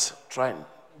I'll just try and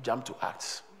jump to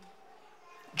Acts.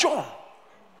 John.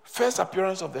 First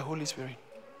appearance of the Holy Spirit.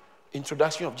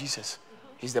 Introduction of Jesus.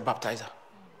 He's the baptizer.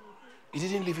 He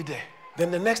didn't leave it there.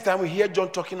 Then the next time we hear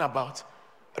John talking about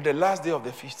the last day of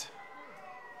the feast.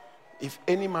 If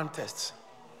any man thirsts,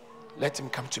 let him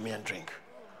come to me and drink.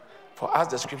 For as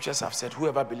the scriptures have said,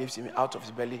 whoever believes in me, out of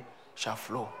his belly shall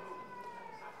flow.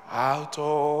 Out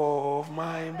of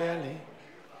my belly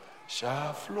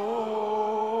shall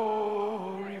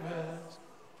flow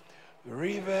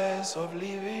rivers of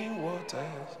living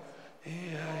waters.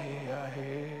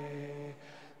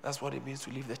 That's what it means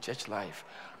to live the church life.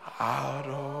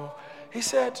 He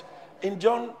said in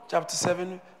John chapter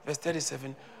 7, verse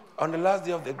 37, on the last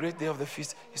day of the great day of the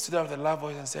feast, he stood up with a loud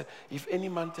voice and said, if any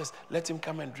man thirsts, let him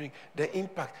come and drink. The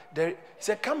impact, he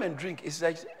said, come and drink. It's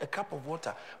like a cup of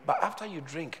water. But after you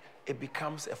drink, it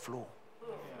becomes a flow.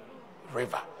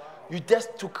 River. You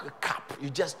just took a cup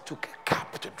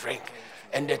to drink.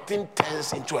 And the thing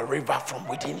turns into a river from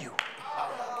within you.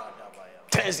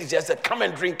 Turns, it just said, come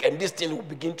and drink, and this thing will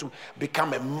begin to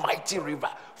become a mighty river,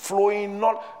 flowing.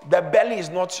 Not the belly is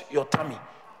not your tummy.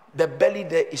 The belly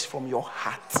there is from your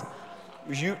heart.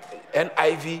 You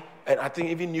NIV, and I think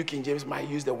even New King James might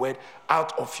use the word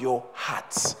out of your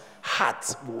hearts.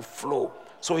 Heart will flow.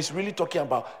 So it's really talking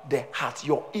about the heart,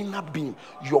 your inner being,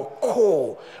 your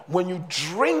core. When you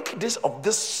drink this,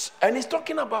 and he's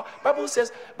talking about,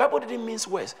 Bible didn't mince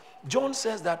words. John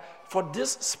says that for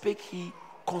this spake he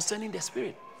concerning the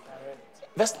Spirit.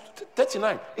 Verse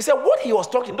 39. He said, what he was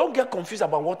talking, don't get confused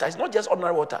about water. It's not just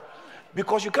ordinary water.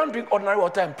 Because you can't drink ordinary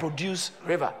water and produce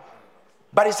river.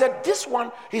 But he said, this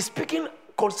one, he's speaking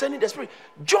concerning the Spirit.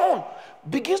 John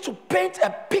begins to paint a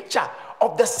picture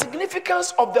of the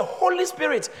significance of the Holy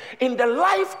Spirit in the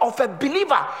life of a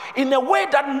believer in a way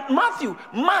that Matthew,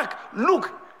 Mark, Luke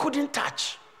couldn't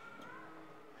touch.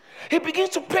 He begins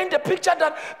to paint a picture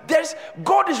that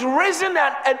God is raising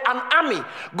an army.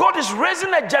 God is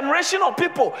raising a generation of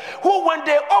people who, when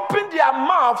they open their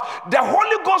mouth, the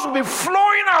Holy Ghost will be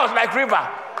flowing out like river.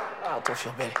 Out of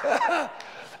your belly.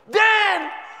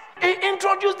 Then he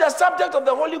introduced the subject of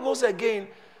the Holy Ghost again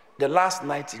the last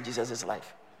night in Jesus'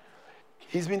 life.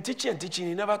 He's been teaching and teaching.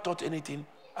 He never taught anything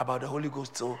about the Holy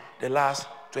Ghost till the last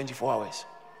 24 hours.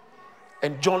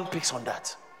 And John picks on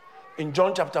that. In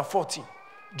John chapter 14,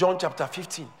 John chapter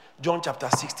 15, John chapter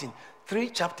 16, 3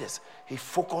 chapters, he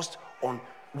focused on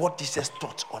what Jesus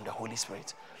taught on the Holy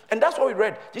Spirit. And that's what we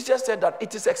read. Jesus said that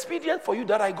it is expedient for you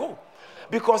that I go.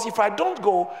 Because if I don't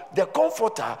go, the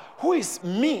Comforter, who is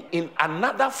me in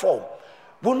another form,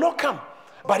 will not come.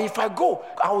 But if I go,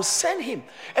 I will send him.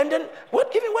 And then,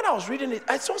 even when I was reading it,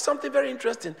 I saw something very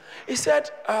interesting. He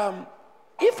said,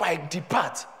 if I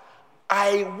depart,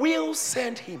 I will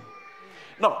send him.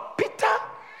 Now, Peter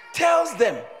tells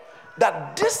them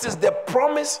that this is the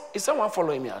promise. Is someone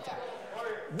following me out there?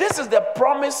 This is the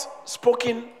promise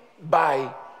spoken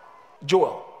by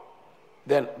Joel.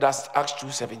 Then that's Acts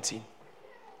 2:17.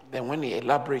 Then when he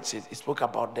elaborates it, he spoke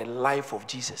about the life of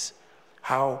Jesus,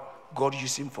 how God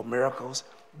used him for miracles.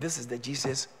 This is the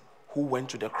Jesus who went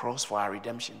to the cross for our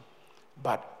redemption.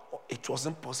 But it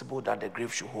wasn't possible that the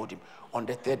grave should hold him on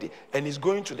the third day. And his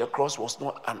going to the cross was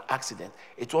not an accident.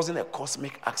 It wasn't a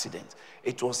cosmic accident.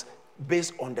 It was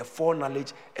based on the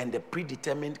foreknowledge and the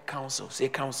predetermined counsel. Say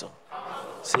counsel.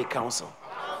 Say counsel.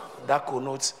 That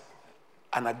connotes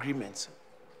an agreement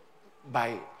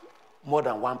by more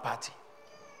than one party.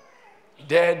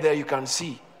 There you can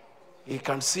see. You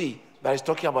can see that he's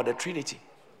talking about the Trinity.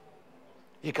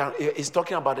 He's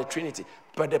talking about the Trinity,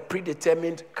 but the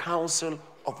predetermined counsel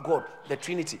of God, the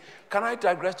Trinity. Can I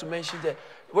digress to mention that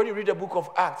when you read the book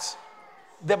of Acts,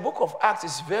 the book of Acts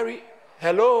is very,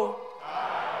 hello?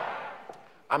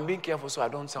 I'm being careful so I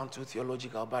don't sound too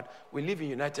theological, but we live in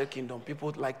United Kingdom.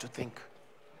 People like to think.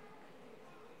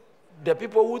 The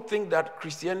people who think that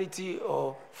Christianity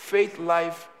or faith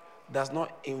life does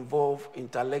not involve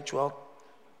intellectual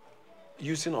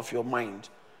using of your mind,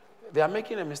 they are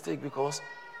making a mistake, because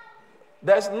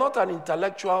there's not an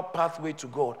intellectual pathway to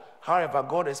God. However,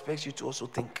 God expects you to also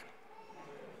think.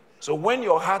 So when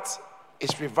your heart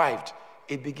is revived,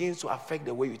 it begins to affect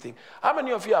the way you think. How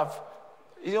many of you have,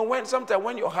 sometimes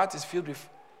when your heart is filled with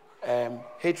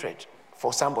hatred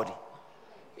for somebody,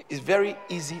 it's very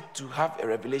easy to have a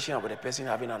revelation about a person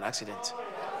having an accident.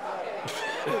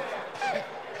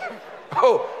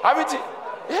 Oh, haven't you?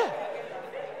 Yeah.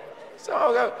 So,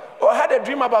 I had a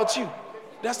dream about you.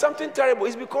 There's something terrible.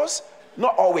 It's because,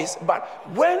 not always, but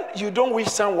when you don't wish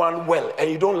someone well and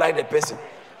you don't like the person,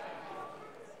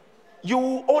 you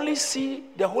will only see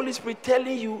the Holy Spirit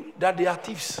telling you that they are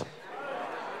thieves.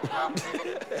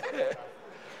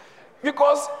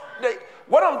 Because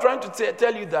what I'm trying to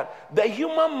tell you, that the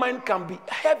human mind can be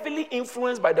heavily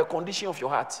influenced by the condition of your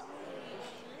heart.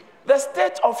 The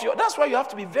state of that's why you have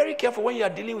to be very careful when you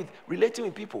are relating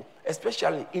with people,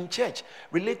 especially in church,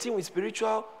 relating with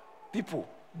spiritual people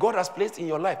God has placed in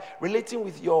your life, relating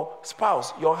with your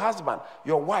spouse, your husband,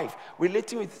 your wife,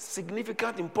 relating with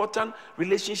significant, important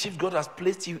relationships God has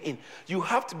placed you in. You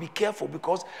have to be careful,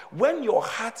 because when your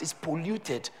heart is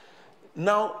polluted,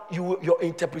 now your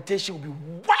interpretation will be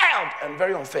wild and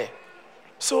very unfair.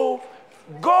 So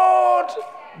God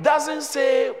doesn't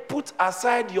say put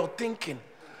aside your thinking,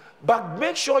 but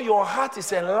make sure your heart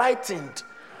is enlightened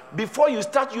before you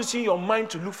start using your mind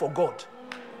to look for God.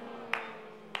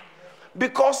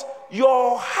 Because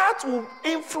your heart will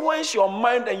influence your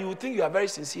mind and you will think you are very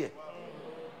sincere.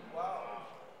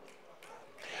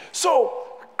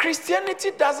 So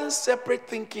Christianity doesn't separate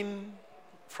thinking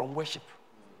from worship.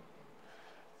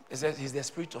 It says it's the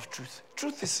spirit of truth.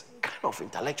 Truth is kind of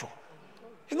intellectual.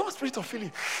 It's not a spirit of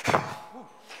feeling.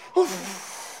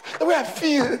 The way I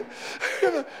feel.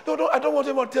 No, I don't want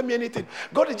anyone to tell me anything.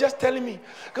 God is just telling me.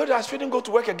 God, I shouldn't go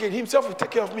to work again. He himself will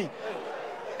take care of me.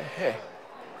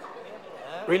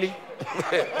 Really?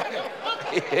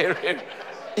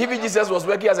 Even Jesus was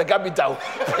working as a carpenter.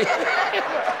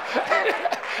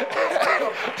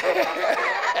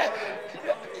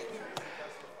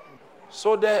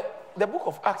 So the book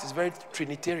of Acts is very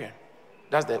Trinitarian.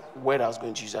 That's the word I was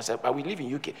going to use. I said, but we live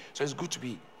in UK, so it's good to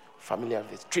be familiar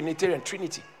with it. Trinitarian,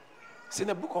 Trinity. It's in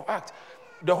the book of Acts.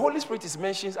 The Holy Spirit is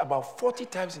mentioned about 40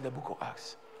 times in the book of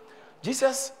Acts.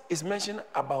 Jesus is mentioned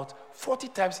about 40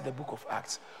 times in the book of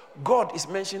Acts. God is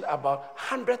mentioned about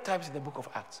 100 times in the book of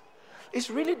Acts. It's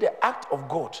really the act of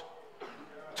God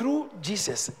through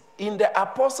Jesus in the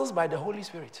apostles by the Holy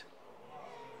Spirit.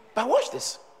 But watch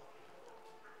this.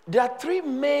 There are three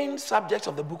main subjects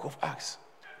of the book of Acts: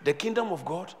 the kingdom of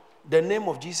God, the name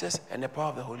of Jesus, and the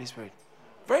power of the Holy Spirit.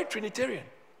 Very Trinitarian.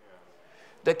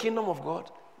 The kingdom of God,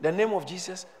 the name of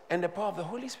Jesus, and the power of the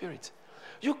Holy Spirit.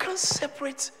 You can't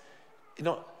separate,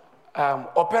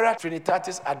 opera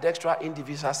trinitatis ad extra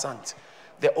indivisa sant.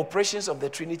 The operations of the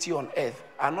Trinity on earth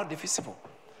are not divisible.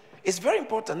 It's very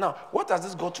important. Now, what has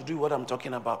this got to do with what I'm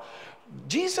talking about?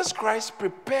 Jesus Christ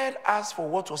prepared us for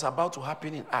what was about to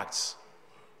happen in Acts.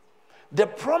 The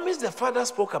promise the Father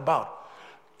spoke about.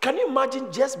 Can you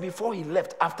imagine just before he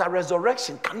left, after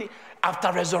resurrection,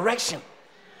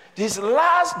 his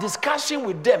last discussion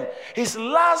with them, his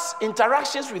last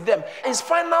interactions with them, his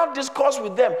final discourse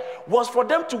with them was for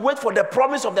them to wait for the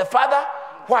promise of the Father.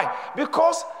 Why?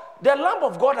 Because the Lamb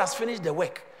of God has finished the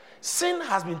work. Sin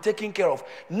has been taken care of.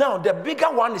 Now the bigger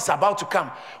one is about to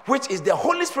come, which is the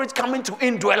Holy Spirit coming to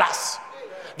indwell us.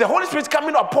 The Holy Spirit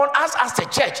coming upon us as a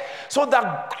church so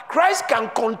that Christ can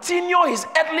continue his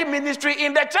earthly ministry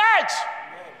in the church.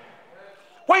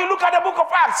 When you look at the book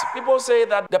of Acts, people say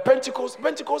that the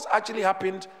Pentecost actually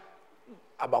happened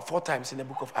about 4 times in the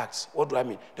book of Acts. What do I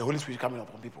mean? The Holy Spirit coming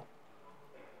upon people.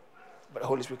 But the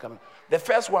Holy Spirit coming. The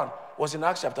first one was in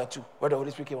Acts chapter 2, where the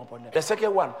Holy Spirit came upon them. The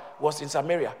second one was in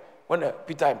Samaria, when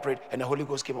Peter prayed and the Holy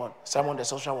Ghost came on. Simon the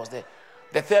sorcerer was there.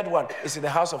 The third one is in the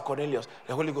house of Cornelius.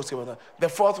 The Holy Ghost came on them. The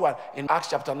fourth one in Acts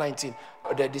chapter 19,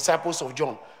 the disciples of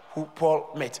John, who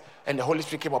Paul met, and the Holy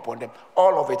Spirit came upon them.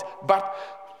 All of it. But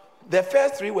the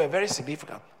first 3 were very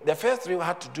significant. The first 3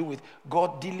 had to do with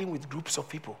God dealing with groups of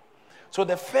people. So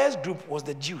the first group was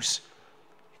the Jews.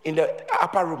 In the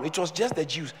upper room, it was just the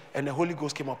Jews, and the Holy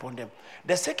Ghost came upon them.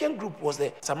 The second group was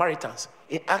the Samaritans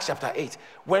in Acts chapter 8,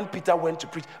 when Peter went to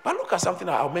preach. But look at something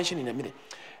I'll mention in a minute.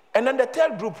 And then the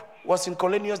third group was in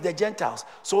Cornelius, the Gentiles.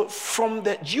 So from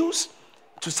the Jews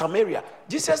to Samaria,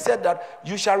 Jesus said that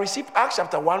you shall receive, Acts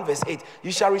chapter 1 verse 8,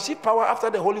 you shall receive power after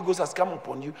the Holy Ghost has come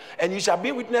upon you, and you shall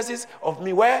be witnesses of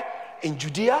me. Where? In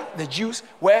Judea, the Jews.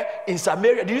 Where? In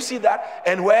Samaria. Do you see that?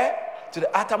 And where? To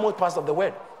the uttermost parts of the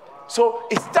world. So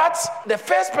it starts, the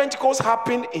first Pentecost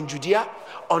happened in Judea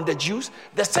on the Jews.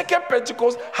 The second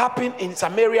Pentecost happened in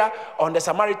Samaria on the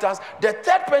Samaritans. The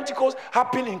third Pentecost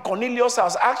happened in Cornelius'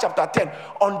 house, Acts chapter 10,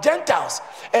 on Gentiles.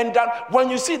 And then when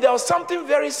you see, there was something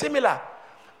very similar.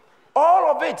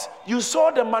 All of it, you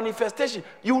saw the manifestation.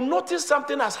 You notice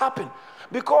something has happened.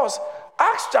 Because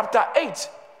Acts chapter 8,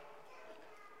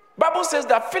 Bible says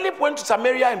that Philip went to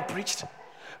Samaria and preached.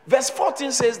 Verse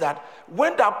 14 says that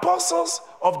when the apostles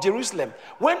of Jerusalem,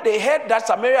 when they heard that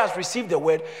Samaria has received the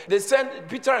word, they sent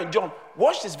Peter and John.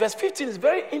 Watch this. Verse 15 is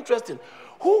very interesting.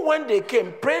 Who, when they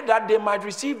came, prayed that they might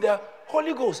receive the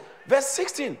Holy Ghost. Verse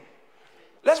 16.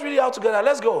 Let's read it out together.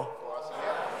 Let's go.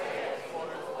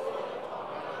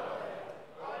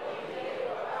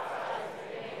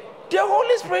 The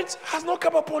Holy Spirit has not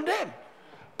come upon them.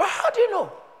 But how do you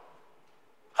know?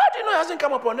 How do you know it hasn't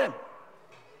come upon them?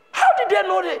 How did they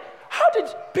know that? How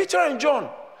did Peter and John,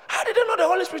 how did they know the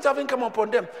Holy Spirit having come upon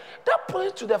them? That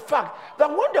points to the fact that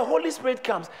when the Holy Spirit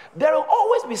comes, there will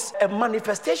always be a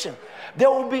manifestation. There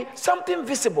will be something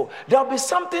visible. There will be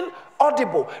something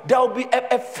audible. There will be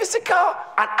a physical,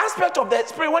 an aspect of the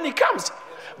Spirit when He comes.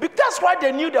 That's why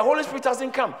they knew the Holy Spirit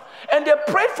hasn't come. And they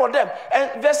prayed for them.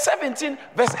 And verse 17,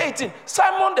 verse 18,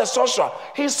 Simon the sorcerer,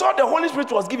 he saw the Holy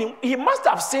Spirit was giving. He must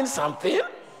have seen something.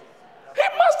 He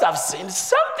must have seen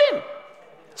something.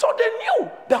 So they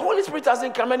knew the Holy Spirit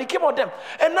hasn't come, and He came on them.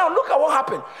 And now look at what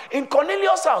happened. In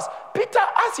Cornelius' house, Peter,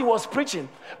 as he was preaching,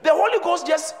 the Holy Ghost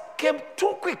just came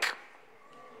too quick.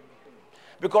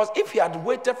 Because if he had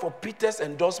waited for Peter's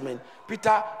endorsement,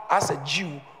 Peter, as a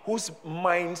Jew whose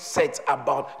mindset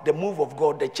about the move of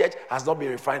God, the church has not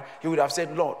been refined, he would have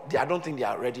said, Lord, I don't think they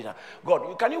are ready now.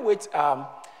 God, can you wait?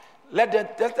 Let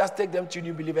us take them to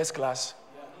New Believers class.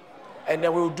 And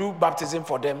then we'll do baptism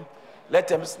for them. Let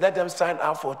them sign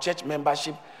up for church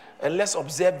membership. And let's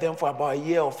observe them for about a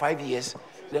year or 5 years.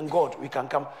 Then God, we can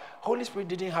come. Holy Spirit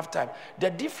didn't have time.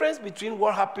 The difference between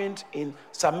what happened in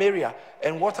Samaria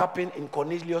and what happened in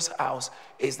Cornelius' house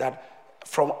is that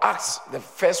from Acts, the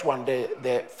first one,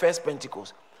 the first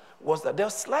Pentecost, was that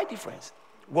there's a slight difference.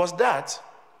 Was that,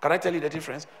 can I tell you the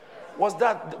difference? Was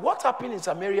that what happened in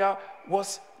Samaria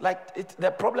was like the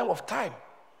problem of time.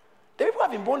 The people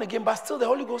have been born again, but still the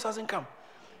Holy Ghost hasn't come.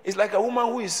 It's like a woman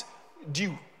who is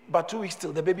due But 2 weeks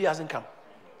still, the baby hasn't come.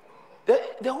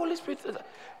 The Holy Spirit,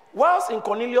 whilst in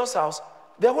Cornelius' house,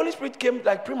 the Holy Spirit came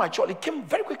like prematurely, came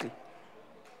very quickly.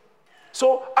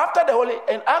 So after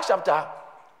in Acts chapter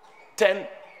 10,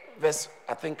 verse,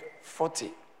 I think,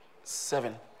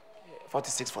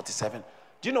 46, 47,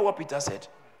 do you know what Peter said?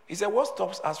 He said, what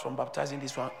stops us from baptizing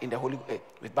this one in the Holy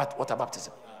with water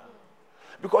baptism?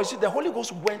 Because you see, the Holy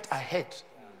Ghost went ahead.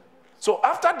 So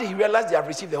after they realized they have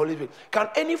received the Holy Spirit, can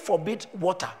any forbid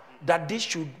water that this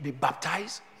should be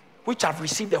baptized, which have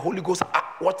received the Holy Ghost,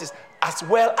 what is as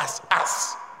well as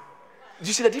us? Do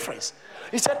you see the difference?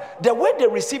 He said, the way they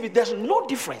receive it, there's no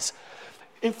difference.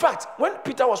 In fact, when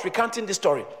Peter was recounting this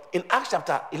story in Acts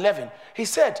chapter 11, he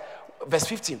said, verse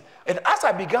 15, and as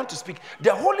I began to speak,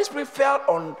 the Holy Spirit fell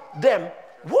on them.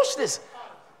 Watch this.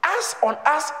 As on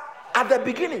us at the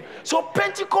beginning. So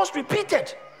Pentecost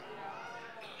repeated.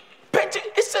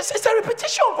 It's a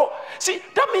repetition. See,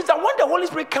 that means that when the Holy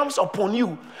Spirit comes upon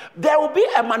you, there will be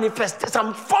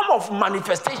some form of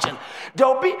manifestation. There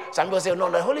will be, some people say, no,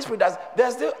 the Holy Spirit does.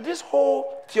 There's this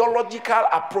whole theological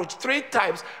approach, 3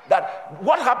 times, that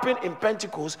what happened in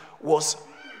Pentecost was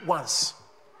once.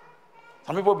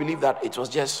 Some people believe that it was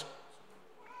just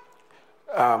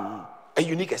a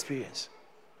unique experience.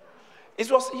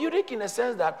 It was unique in the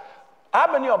sense that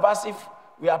how many of us, if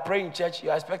we are praying in church, you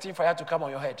are expecting fire to come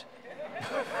on your head?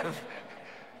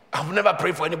 I've never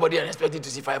prayed for anybody and expected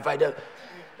to see fire. That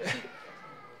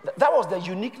was the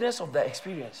uniqueness of the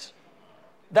experience.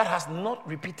 That has not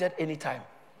repeated any time,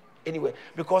 anyway.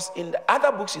 Because in the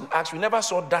other books in Acts, we never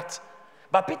saw that.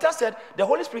 But Peter said the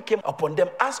Holy Spirit came upon them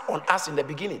as on us in the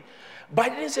beginning. But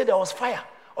he didn't say there was fire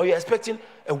or you're expecting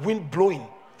a wind blowing.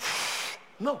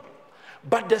 No.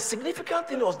 But the significant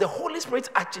thing was the Holy Spirit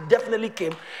actually definitely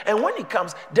came. And when he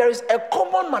comes, there is a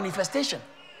common manifestation.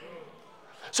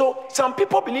 So some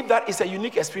people believe that it's a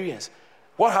unique experience.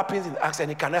 What happens in Acts and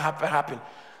it cannot happen.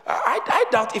 I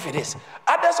doubt if it is.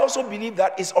 Others also believe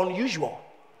that it's unusual.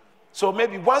 So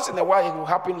maybe once in a while it will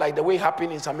happen like the way it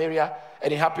happened in Samaria,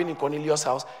 and it happened in Cornelius'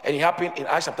 house, and it happened in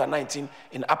Acts chapter 19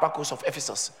 in the upper coast of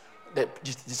Ephesus, the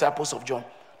disciples of John.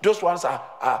 Those ones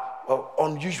are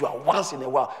unusual, once in a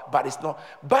while, but it's not.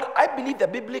 But I believe the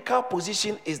biblical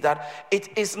position is that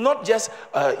it is not just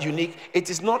unique, it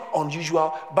is not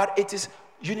unusual, but it is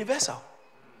universal.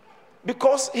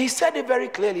 Because he said it very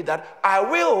clearly that I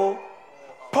will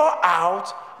pour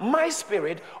out my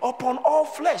spirit upon all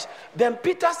flesh. Then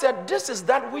Peter said, this is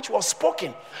that which was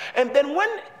spoken. And then when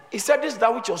he said this is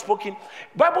that which was spoken,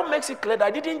 Bible makes it clear that I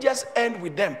didn't just end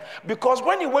with them. Because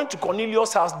when he went to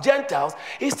Cornelius' house, Gentiles,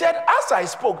 he said, as I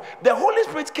spoke, the Holy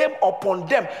Spirit came upon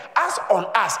them as on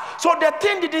us. So the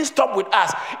thing didn't stop with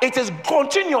us. It is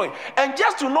continuing. And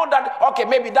just to know that, okay,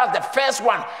 maybe that's the first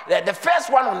one. The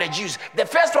first one on the Jews, the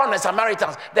first one on the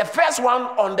Samaritans, the first one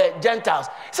on the Gentiles.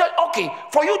 So, okay,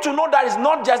 for you to know that it's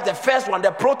not just the first one,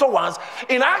 the proto ones,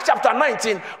 in Acts chapter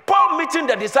 19, Paul meeting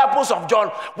the disciples of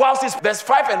John, whilst it's verse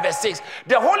 5 and verse 6,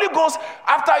 the Holy Ghost,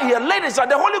 after he had laid his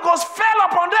hand, the Holy Ghost fell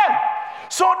upon them.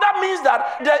 So that means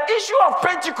that the issue of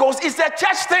Pentecost is a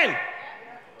church thing.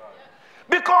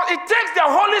 Because it takes the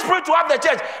Holy Spirit to have the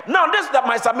church. Now, this is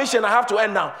my submission. I have to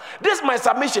end now. This is my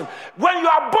submission. When you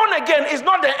are born again, it's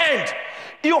not the end.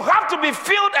 You have to be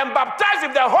filled and baptized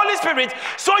with the Holy Spirit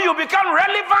so you become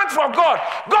relevant for God.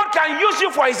 God can use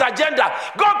you for his agenda.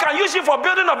 God can use you for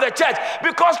building of the church,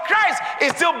 because Christ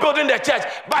is still building the church,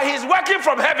 but he's working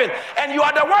from heaven and you are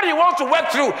the one he wants to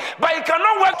work through, but he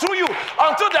cannot work through you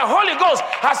until the Holy Ghost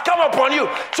has come upon you.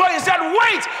 So he said,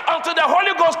 wait until the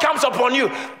Holy Ghost comes upon you.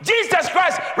 Jesus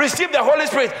Christ received the Holy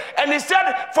Spirit, and he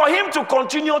said for him to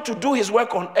continue to do his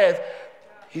work on earth,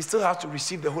 he still has to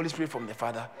receive the Holy Spirit from the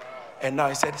Father. And now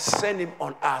he said, send him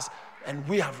on us, and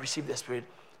we have received the Spirit.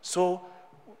 So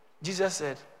Jesus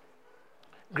said,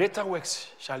 greater works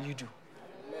shall you do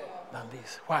than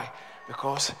this. Why?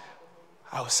 Because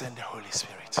I will send the Holy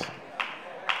Spirit.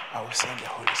 I will send the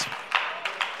Holy Spirit.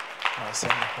 I will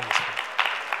send the Holy Spirit.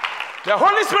 The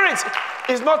Holy Spirit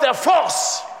is not a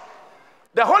force.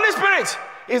 The Holy Spirit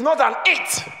is not an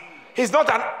it. He's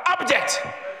not an object.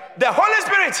 The Holy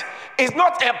Spirit is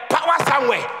not a power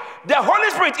somewhere. The Holy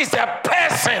Spirit is a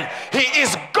person. He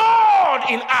is God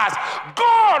in us.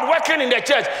 God working in the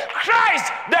church.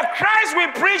 the Christ we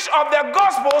preach of the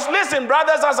Gospels, listen,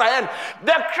 brothers, as I end,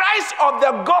 the Christ of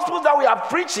the Gospels that we are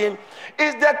preaching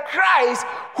is the Christ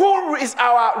who is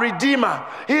our Redeemer.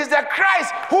 He is the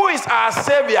Christ who is our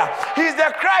Savior. He is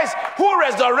the Christ who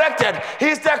resurrected. He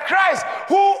is the Christ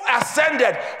who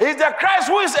ascended. He is the Christ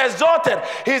who is exalted.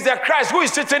 He is the Christ who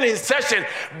is sitting in session.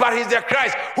 But he is the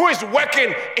Christ who is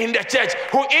working in the church,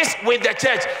 who is with the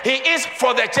church. He is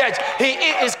for the church. He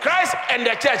is Christ and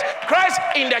the church. Christ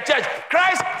in the church.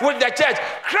 Christ with the church.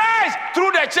 Christ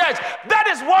through the church. That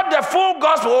is what the full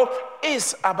gospel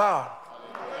is about.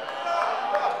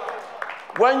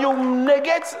 When you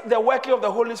negate the working of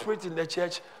the Holy Spirit in the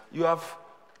church, you have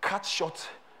cut short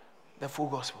the full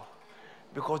gospel.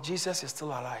 Because Jesus is still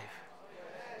alive.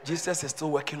 Jesus is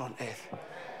still working on earth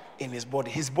in his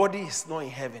body. His body is not in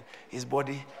heaven. His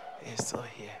body is still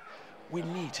here. We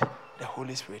need the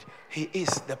Holy Spirit. He is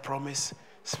the promised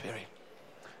Spirit.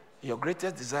 Your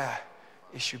greatest desire,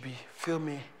 it should be, fill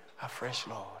me afresh,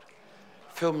 Lord.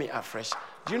 Fill me afresh.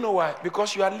 Do you know why?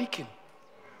 Because you are leaking.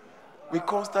 We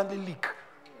constantly leak.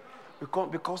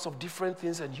 Because of different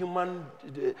things and human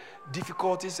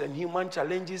difficulties and human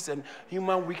challenges and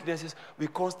human weaknesses, we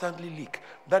constantly leak.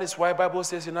 That is why the Bible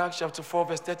says in Acts chapter 4,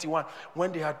 verse 31,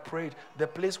 when they had prayed, the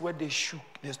place where they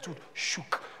stood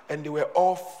shook, and they were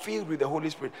all filled with the Holy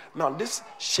Spirit. Now, this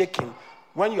shaking,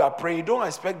 when you are praying, you don't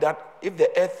expect that if the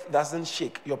earth doesn't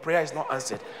shake, your prayer is not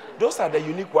answered. Those are the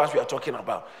unique ones we are talking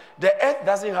about. The earth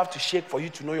doesn't have to shake for you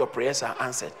to know your prayers are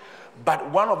answered.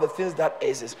 But one of the things that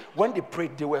is when they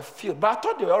prayed, they were filled. But I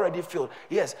thought they were already filled.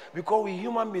 Yes, because we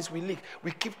human beings, we leak.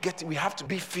 We have to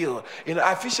be filled. In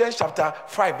Ephesians chapter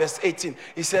 5, verse 18,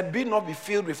 he said, be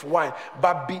filled with wine,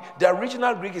 but the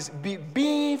original Greek is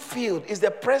being filled. Is the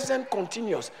present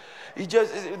continuous.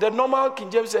 The normal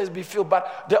King James says be filled,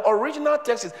 but the original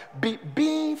text is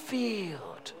being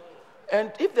filled.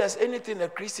 And if there's anything a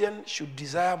Christian should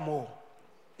desire more,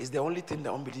 it's the only thing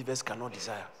the unbelievers cannot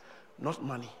desire. Not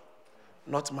money,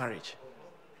 not marriage,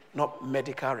 not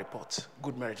medical reports,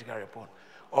 good medical report.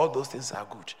 All those things are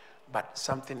good, but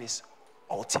something is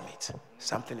ultimate.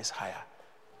 Something is higher.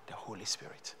 The Holy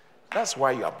Spirit. That's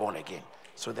why you are born again.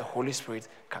 So the Holy Spirit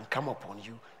can come upon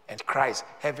you, and Christ,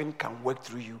 heaven can work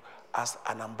through you as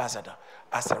an ambassador,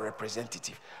 as a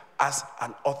representative, as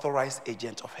an authorized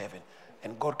agent of heaven.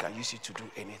 And God can use you to do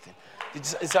anything. Did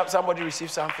somebody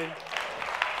receive something?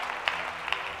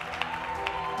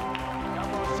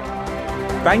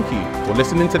 Thank you for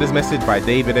listening to this message by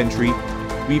David Entry.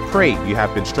 We pray you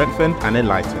have been strengthened and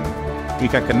enlightened. You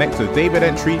can connect with David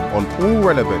Entry on all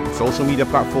relevant social media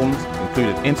platforms,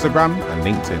 including Instagram and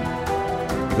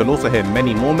LinkedIn. You can also hear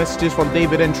many more messages from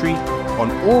David Entry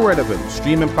on all relevant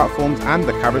streaming platforms and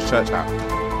the Charis Church app.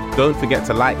 Don't forget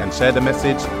to like and share the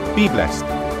message. Be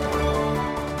blessed.